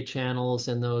those media channels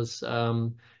and those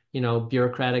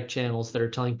bureaucratic channels that are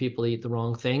telling people to eat the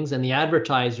wrong things, and the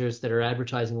advertisers that are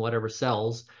advertising whatever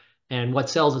sells. And what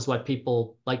sells is what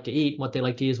people like to eat. What they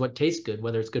like to eat is what tastes good,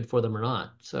 whether it's good for them or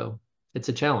not. So it's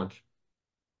a challenge.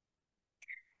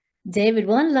 David,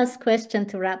 one last question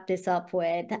to wrap this up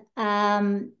with.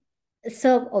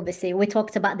 So obviously we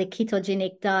talked about the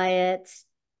ketogenic diet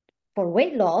for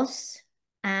weight loss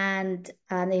and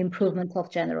the improvement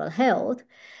of general health.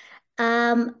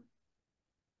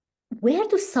 Where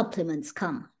do supplements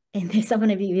come in this? I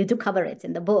mean, you do cover it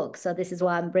in the book, so this is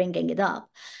why I'm bringing it up.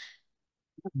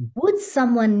 Would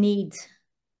someone need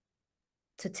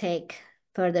to take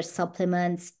further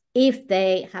supplements if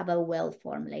they have a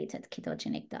well-formulated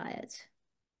ketogenic diet?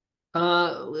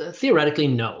 Theoretically,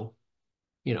 no.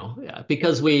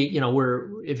 Because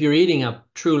if you're eating a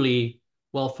truly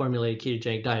well-formulated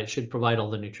ketogenic diet, it should provide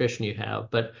all the nutrition you have.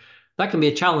 But that can be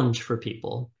a challenge for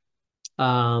people,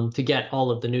 to get all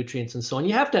of the nutrients and so on.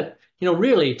 You have to,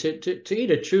 really to eat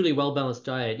a truly well-balanced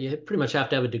diet, you pretty much have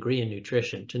to have a degree in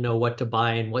nutrition to know what to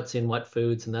buy and what's in what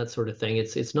foods and that sort of thing.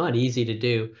 It's not easy to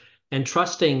do. And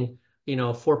trusting,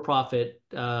 for-profit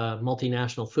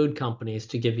multinational food companies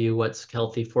to give you what's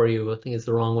healthy for you, I think is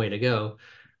the wrong way to go.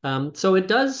 So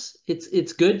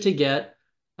it's good to get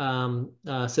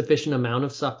a sufficient amount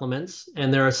of supplements.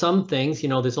 And there are some things,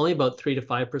 there's only about 3 to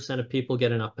 5% of people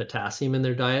get enough potassium in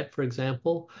their diet, for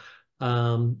example.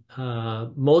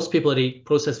 Most people that eat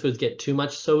processed foods get too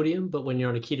much sodium, but when you're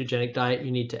on a ketogenic diet,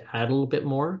 you need to add a little bit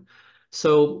more.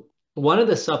 So one of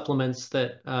the supplements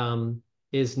that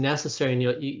is necessary, and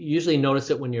you usually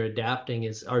notice it when you're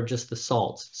adapting, are just the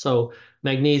salts. So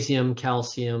magnesium,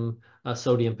 calcium,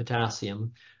 sodium,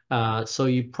 potassium. So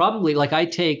you probably, like I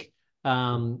take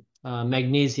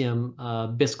magnesium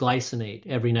bisglycinate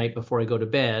every night before I go to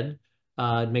bed.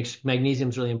 Magnesium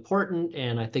is really important,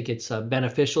 and I think it's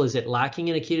beneficial. Is it lacking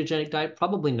in a ketogenic diet?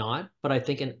 Probably not, but I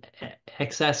think an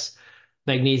excess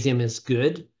magnesium is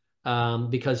good,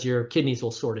 because your kidneys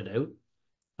will sort it out.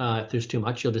 If there's too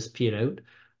much, you'll just pee it out.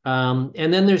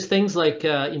 And then there's things like,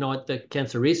 at the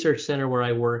Cancer Research Center where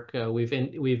I work,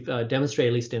 we've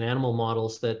demonstrated, at least in animal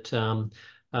models, that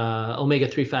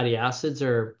omega-3 fatty acids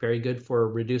are very good for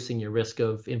reducing your risk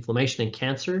of inflammation and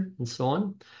cancer and so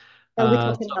on. Are we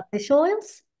talking about fish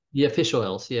oils? Yeah, fish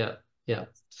oils. Yeah. Yeah.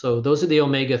 So those are the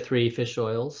omega-3 fish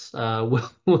oils.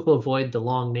 We'll avoid the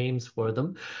long names for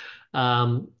them.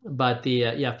 But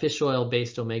the fish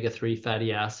oil-based omega-3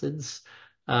 fatty acids,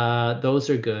 those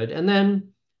are good. And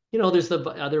then, there's the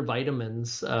other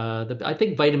vitamins. I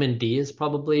think vitamin D is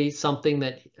probably something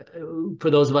that, for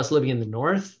those of us living in the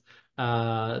north,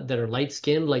 that are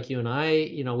light-skinned like you and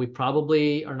I, we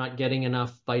probably are not getting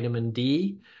enough vitamin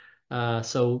D.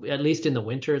 So at least in the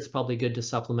winter, it's probably good to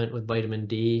supplement with vitamin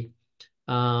D.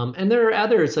 And there are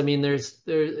others. I mean, there's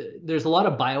a lot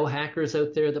of biohackers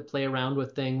out there that play around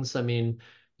with things. I mean,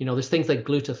 there's things like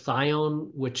glutathione,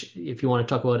 which if you want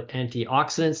to talk about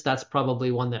antioxidants, that's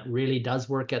probably one that really does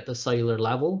work at the cellular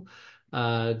level.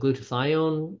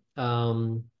 Glutathione,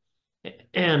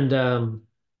 and um,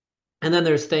 and then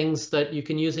there's things that you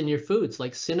can use in your foods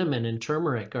like cinnamon and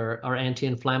turmeric are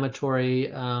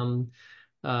anti-inflammatory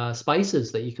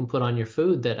spices that you can put on your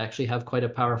food that actually have quite a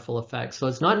powerful effect. So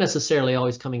it's not necessarily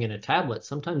always coming in a tablet.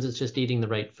 Sometimes it's just eating the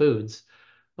right foods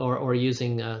or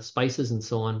using spices and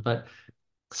so on. But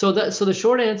so the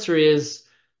short answer is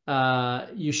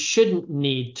you shouldn't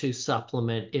need to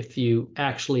supplement if you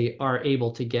actually are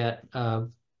able to get a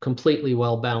completely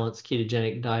well-balanced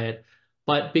ketogenic diet.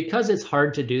 But because it's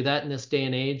hard to do that in this day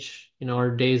and age,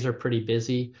 our days are pretty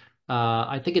busy.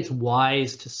 I think it's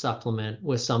wise to supplement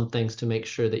with some things to make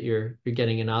sure that you're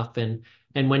getting enough. And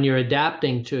when you're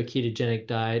adapting to a ketogenic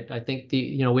diet, I think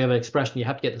we have an expression, you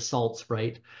have to get the salts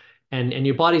right. And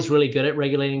your body's really good at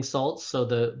regulating salts. So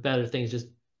the better things just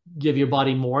give your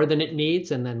body more than it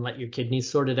needs and then let your kidneys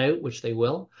sort it out, which they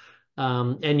will.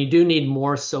 And you do need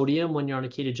more sodium when you're on a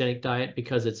ketogenic diet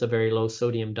because it's a very low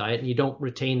sodium diet, and you don't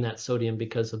retain that sodium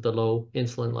because of the low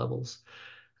insulin levels.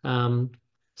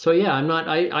 So yeah,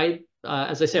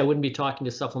 as I say, I wouldn't be talking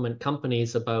to supplement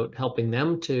companies about helping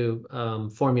them to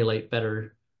formulate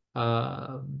better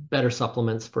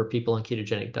supplements for people on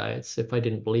ketogenic diets if I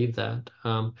didn't believe that.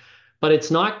 But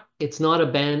it's not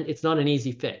an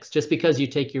easy fix. Just because you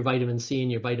take your vitamin C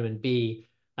and your vitamin B,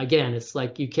 again, it's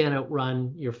like you can't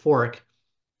outrun your fork.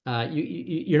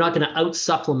 You're not going to out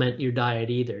supplement your diet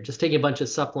either. Just taking a bunch of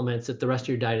supplements if the rest of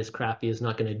your diet is crappy is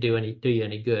not going to do you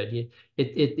any good.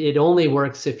 It only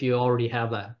works if you already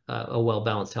have a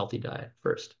well-balanced, healthy diet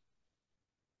first.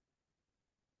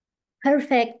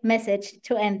 Perfect message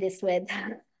to end this with.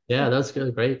 Yeah, that's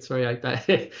good. Great. Sorry, it's That's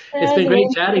been great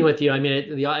wonderful. chatting with you. I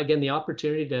mean, the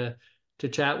opportunity to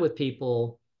chat with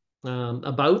people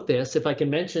about this. If I can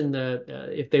mention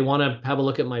if they want to have a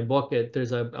look at my book,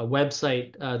 there's a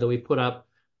website that we put up.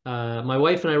 My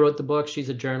wife and I wrote the book. She's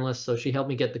a journalist, so she helped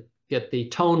me get the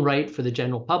tone right for the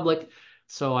general public.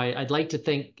 So I'd like to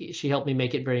think she helped me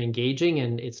make it very engaging,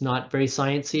 and it's not very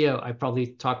sciencey. I probably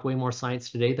talk way more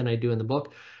science today than I do in the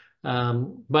book.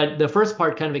 But the first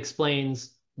part kind of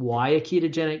explains why a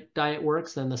ketogenic diet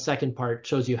works, and the second part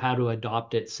shows you how to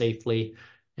adopt it safely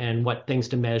and what things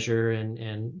to measure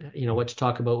and what to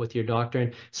talk about with your doctor.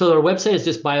 And so our website is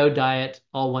just biodiet,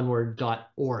 all one word,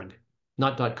 .org,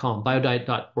 not .com,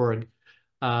 biodiet.org.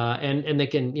 And they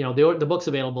can, the book's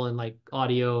available in like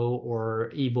audio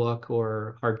or ebook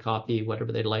or hard copy,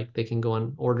 whatever they like. They can go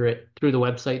and order it through the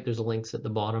website. There's links at the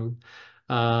bottom.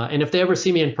 And if they ever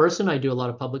see me in person, I do a lot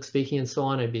of public speaking and so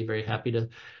on. I'd be very happy to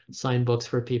sign books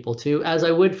for people too, as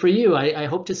I would for you. I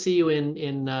hope to see you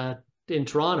in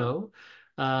Toronto.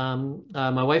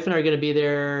 My wife and I are going to be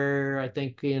there, I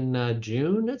think, in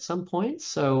June at some point.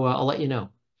 So I'll let you know.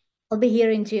 I'll be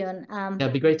here in June. Yeah,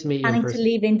 it'd be great to meet you in Planning to person.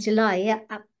 leave in July. Yeah,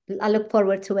 I look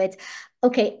forward to it.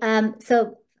 Okay,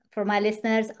 so for my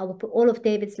listeners, I will put all of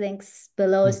David's links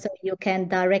below so you can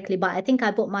directly buy. I think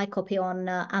I bought my copy on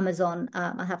Amazon.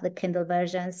 I have the Kindle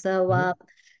version. So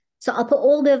I'll put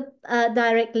all the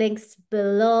direct links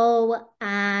below.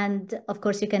 And of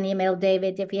course, you can email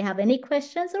David if you have any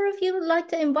questions or if you would like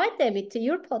to invite David to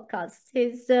your podcast.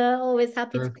 He's always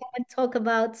happy to Sure. come and talk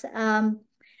about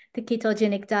the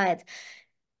ketogenic diet.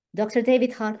 Dr.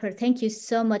 David Harper, thank you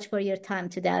so much for your time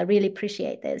today. I really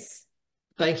appreciate this.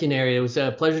 Thank you, Nayiri. It was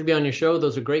a pleasure to be on your show.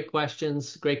 Those are great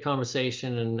questions, great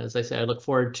conversation, and as I say, I look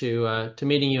forward to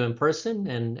meeting you in person.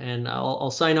 And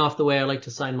I'll sign off the way I like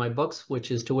to sign my books,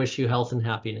 which is to wish you health and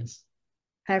happiness.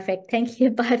 Perfect. Thank you.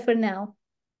 Bye for now.